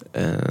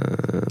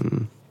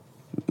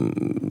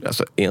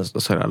alltså en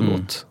så här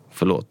låt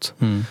för låt.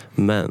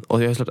 Men,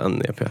 och jag har släppt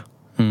en EP.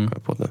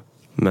 På det.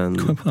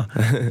 Men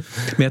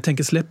jag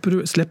tänker,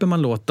 släpper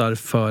man låtar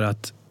för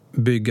att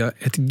bygga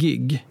ett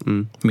gig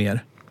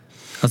mer?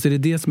 Alltså är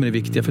det som är det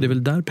viktiga? För det är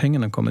väl där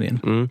pengarna kommer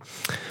in.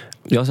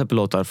 Jag släpper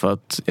låtar för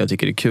att jag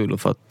tycker det är kul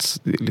och för att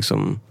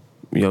liksom,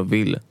 jag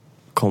vill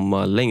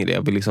komma längre.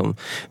 Jag vill liksom,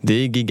 det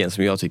är giggen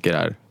som jag tycker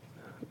är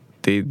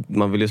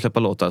man vill ju släppa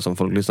låtar som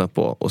folk lyssnar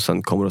på och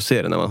sen kommer att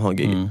se det när man har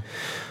gig.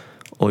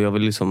 Och jag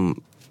vill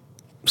liksom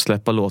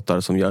släppa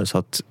låtar som gör så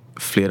att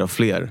fler och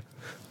fler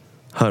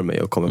hör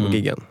mig och kommer på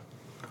giggen.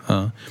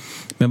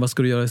 Men vad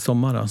ska du göra i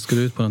sommar då? Ska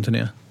du ut på någon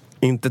turné?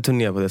 Inte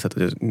turné på det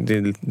sättet.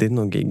 Det är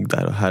någon gig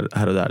där och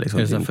här och där. Liksom.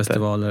 Är det så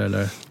festivaler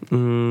eller?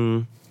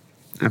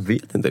 Jag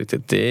vet inte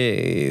riktigt.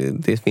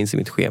 Det finns i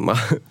mitt schema.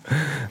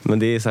 Men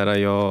det är så här,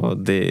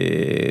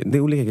 det är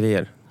olika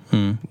grejer.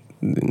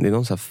 Det är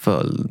någon så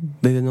här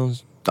det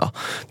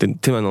är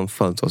till och med någon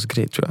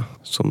födelsedagsgrej, tror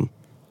jag.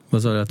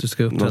 Vad sa du att du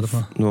ska uppträda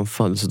på? Någon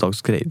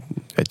födelsedagsgrej,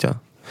 vet jag.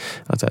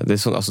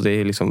 Alltså, det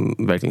är liksom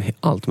verkligen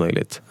allt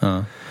möjligt.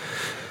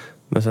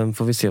 Men sen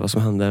får vi se vad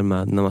som händer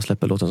när man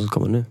släpper låten som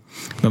kommer nu.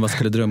 Men vad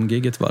skulle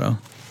drömgigget vara?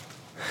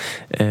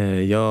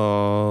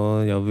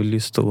 Jag vill ju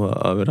stå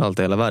överallt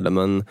i hela världen.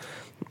 Men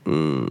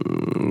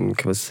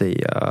kan vi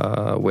säga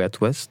Way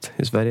Out West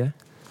i Sverige.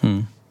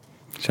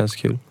 Känns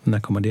kul. När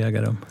kommer det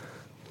äga rum?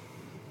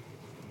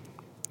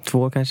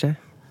 2 kanske.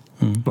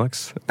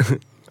 Max.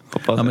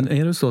 Men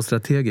är du så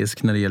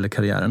strategisk när det gäller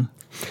karriären?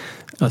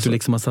 Att du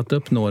liksom har satt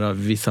upp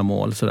vissa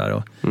mål sådär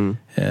och,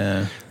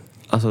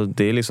 alltså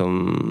det är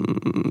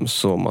liksom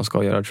så man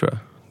ska göra, tror jag.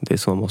 Det är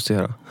så man måste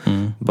göra.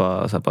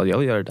 Bara så här, jag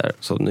vill göra det där,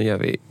 så nu gör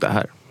vi det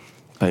här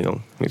på en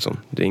gång. Liksom.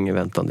 Det är ingen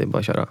väntan, det är bara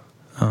att köra.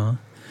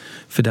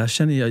 För där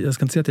känner jag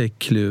ska inte säga att jag är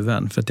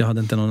kluven, för att jag hade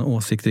inte någon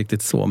åsikt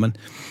riktigt så, men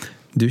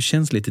du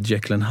känns lite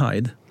Jekyll and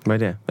Hyde. Vad är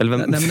det? Eller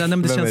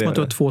det känns som att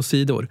du har 2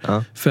 sidor.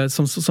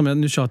 För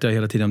nu tjatar jag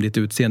hela tiden om ditt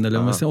utseende, eller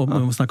om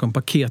man snackar om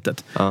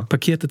paketet.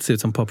 Paketet ser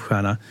ut som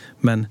popstjärna,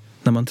 men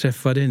när man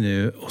träffar dig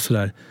nu och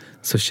sådär,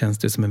 så känns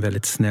du som en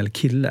väldigt snäll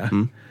kille.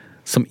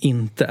 Som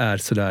inte är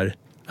sådär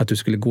att du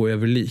skulle gå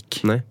över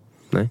lik.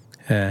 Nej.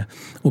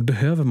 Och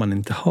behöver man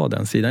inte ha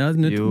den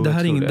sidan? Det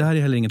här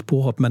är heller inget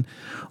påhopp, men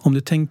om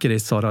du tänker dig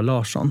Sara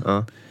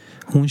Larsson.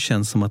 Hon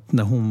känns som att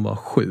när hon var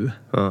 7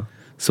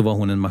 så var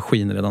hon en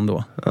maskin redan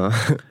då.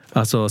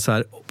 Alltså så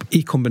här,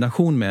 i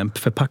kombination med en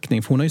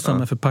förpackning. För hon har ju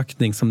samma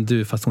förpackning som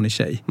du, fast hon är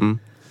tjej.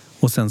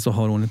 Och sen så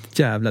har hon ett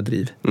jävla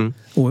driv.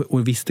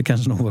 Och visste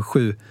kanske när hon var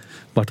 7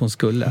 vart hon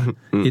skulle.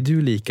 Är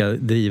du lika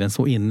driven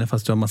så inne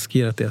fast du har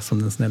maskerat det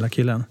som den snälla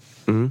killen?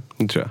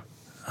 Det tror jag.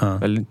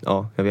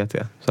 Ja, jag vet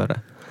det. Så är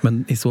det.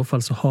 Men i så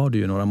fall så har du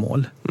ju några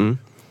mål.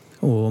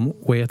 Och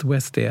Way Out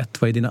West är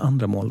ett. Vad är dina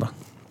andra mål då?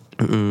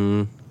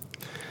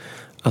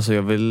 Alltså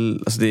jag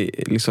vill... Alltså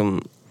det är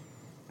liksom...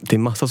 Det är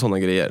massa sådana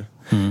grejer.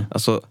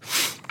 Alltså...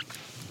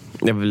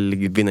 Jag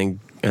vill vinna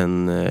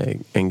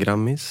en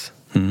Grammis.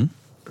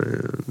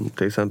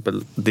 Till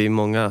exempel. Det är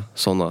många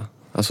sådana...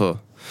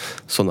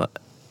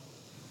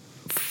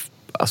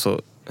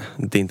 Alltså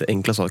det är inte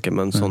enkla saker,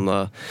 men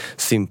sådana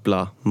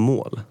simpla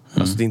mål.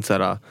 Alltså det är inte så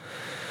här,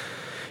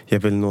 jag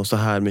vill nå så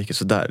här mycket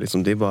så där.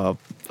 Liksom, det är bara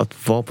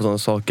att vara på sådana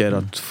saker,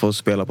 att få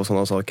spela på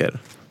sådana saker.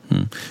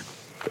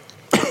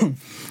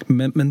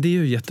 Men det är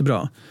ju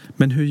jättebra.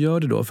 Men hur gör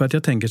du då? För att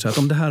jag tänker så att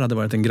om det här hade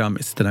varit en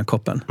Grammis, den här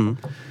koppen,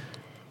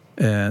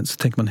 så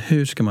tänker man,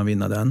 hur ska man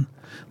vinna den?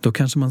 Då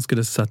kanske man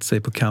skulle satt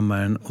sig på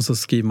kammaren och så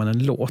skriver man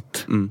en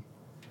låt.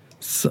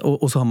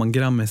 Och så har man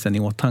Grammisen i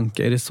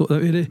åtanke. Är det så?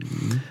 Är det,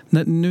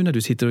 nu när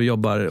du sitter och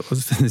jobbar, och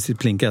nu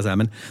plinkar jag så här,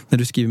 men när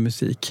du skriver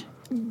musik,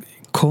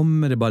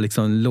 kommer det bara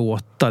liksom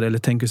låtar? Eller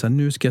tänker du så här,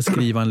 nu ska jag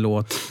skriva en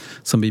låt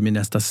som blir min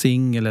nästa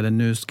singel, eller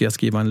nu ska jag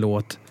skriva en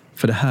låt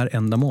för det här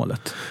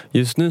ändamålet?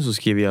 Just nu så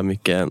skriver jag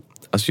mycket,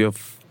 alltså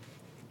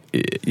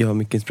jag har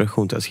mycket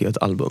inspiration till att skriva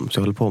ett album. Så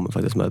jag håller på med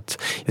faktiskt med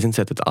jag ska inte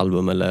säga ett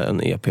album eller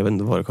en EP, jag vet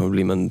inte vad det kommer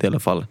bli, men det är i alla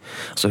fall,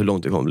 alltså hur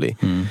långt det kommer bli.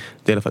 Det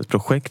är i alla fall ett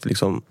projekt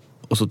liksom.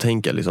 Och så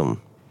tänker jag liksom,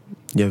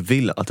 jag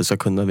vill att det ska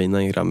kunna vinna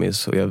en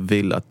Grammis, och jag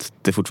vill att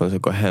det fortfarande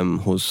ska gå hem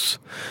hos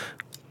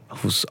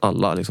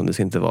alla liksom. Det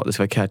ska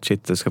vara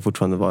catchigt, det ska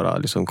fortfarande vara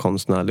liksom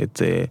konstnärligt,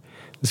 det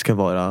ska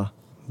vara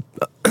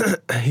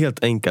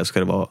helt enkelt, ska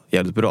det vara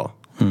jävligt bra.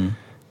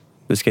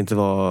 Det ska inte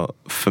vara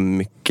för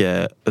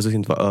mycket, det ska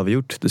inte vara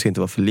övergjort, det ska inte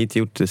vara för lite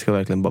gjort, det ska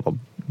verkligen bara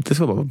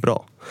vara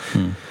bra.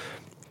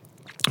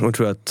 Och jag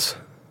tror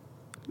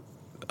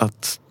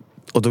att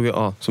och då,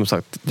 ja, som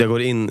sagt, jag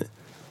går in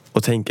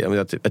och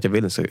tänker att jag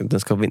vet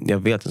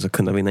att den ska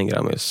kunna vinna en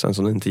Grammis. Sen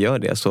som den inte gör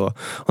det, så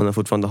om den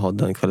fortfarande har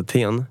den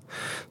kvaliteten,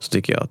 så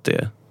tycker jag att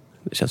det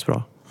känns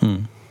bra.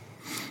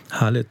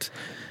 Härligt.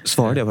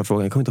 Svarade jag på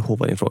frågan? Jag kommer inte ihåg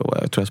vad din fråga var.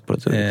 Jag tror jag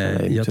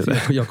spårade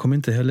jag kommer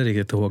inte heller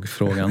riktigt ihåg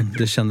frågan.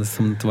 Det kändes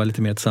som att det var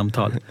lite mer ett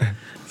samtal.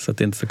 Så att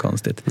det är inte så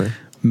konstigt. Nej.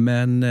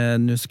 Men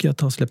nu ska jag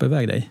ta och släppa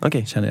iväg dig,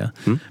 känner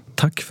jag.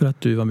 Tack för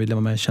att du var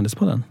medlem med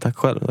Kändispodden. Tack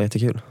själv, det var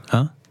jättekul.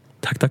 Ja,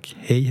 tack.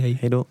 Hej.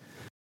 Hej då.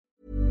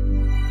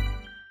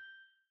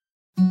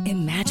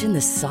 Imagine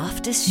the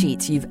softest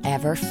sheets you've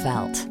ever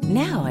felt.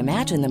 Now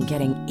imagine them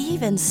getting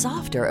even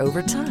softer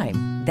over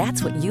time.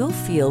 That's what you'll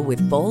feel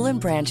with Boll &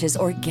 Branch's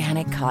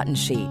organic cotton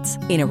sheets.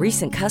 In a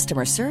recent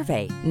customer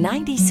survey,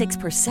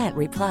 96%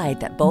 replied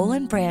that Boll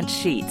 & Branch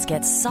sheets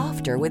get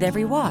softer with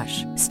every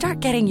wash. Start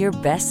getting your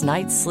best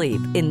night's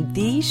sleep in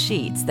these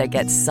sheets that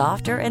get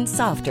softer and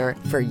softer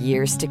for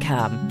years to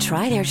come.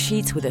 Try their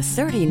sheets with a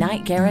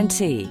 30-night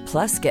guarantee.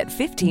 Plus, get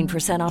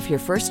 15% off your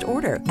first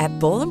order at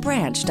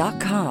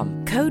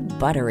bollandbranch.com. Code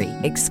BUTTERY.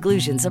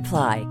 Exclusions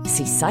apply.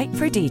 See site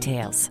for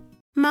details.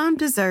 Mom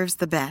deserves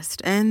the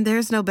best, and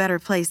there's no better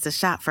place to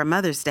shop for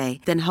Mother's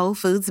Day than Whole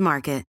Foods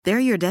Market. They're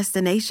your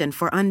destination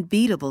for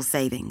unbeatable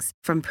savings,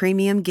 from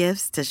premium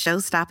gifts to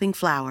show-stopping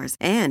flowers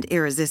and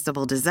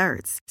irresistible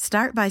desserts.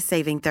 Start by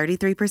saving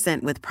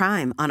 33% with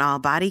Prime on all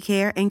body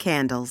care and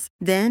candles.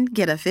 Then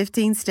get a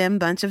 15-stem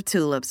bunch of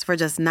tulips for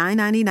just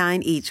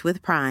 $9.99 each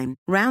with Prime.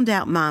 Round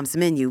out Mom's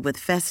menu with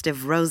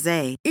festive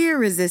rosé,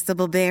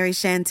 irresistible berry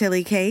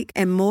chantilly cake,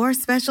 and more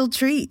special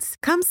treats.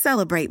 Come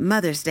celebrate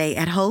Mother's Day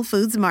at Whole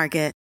Foods Market.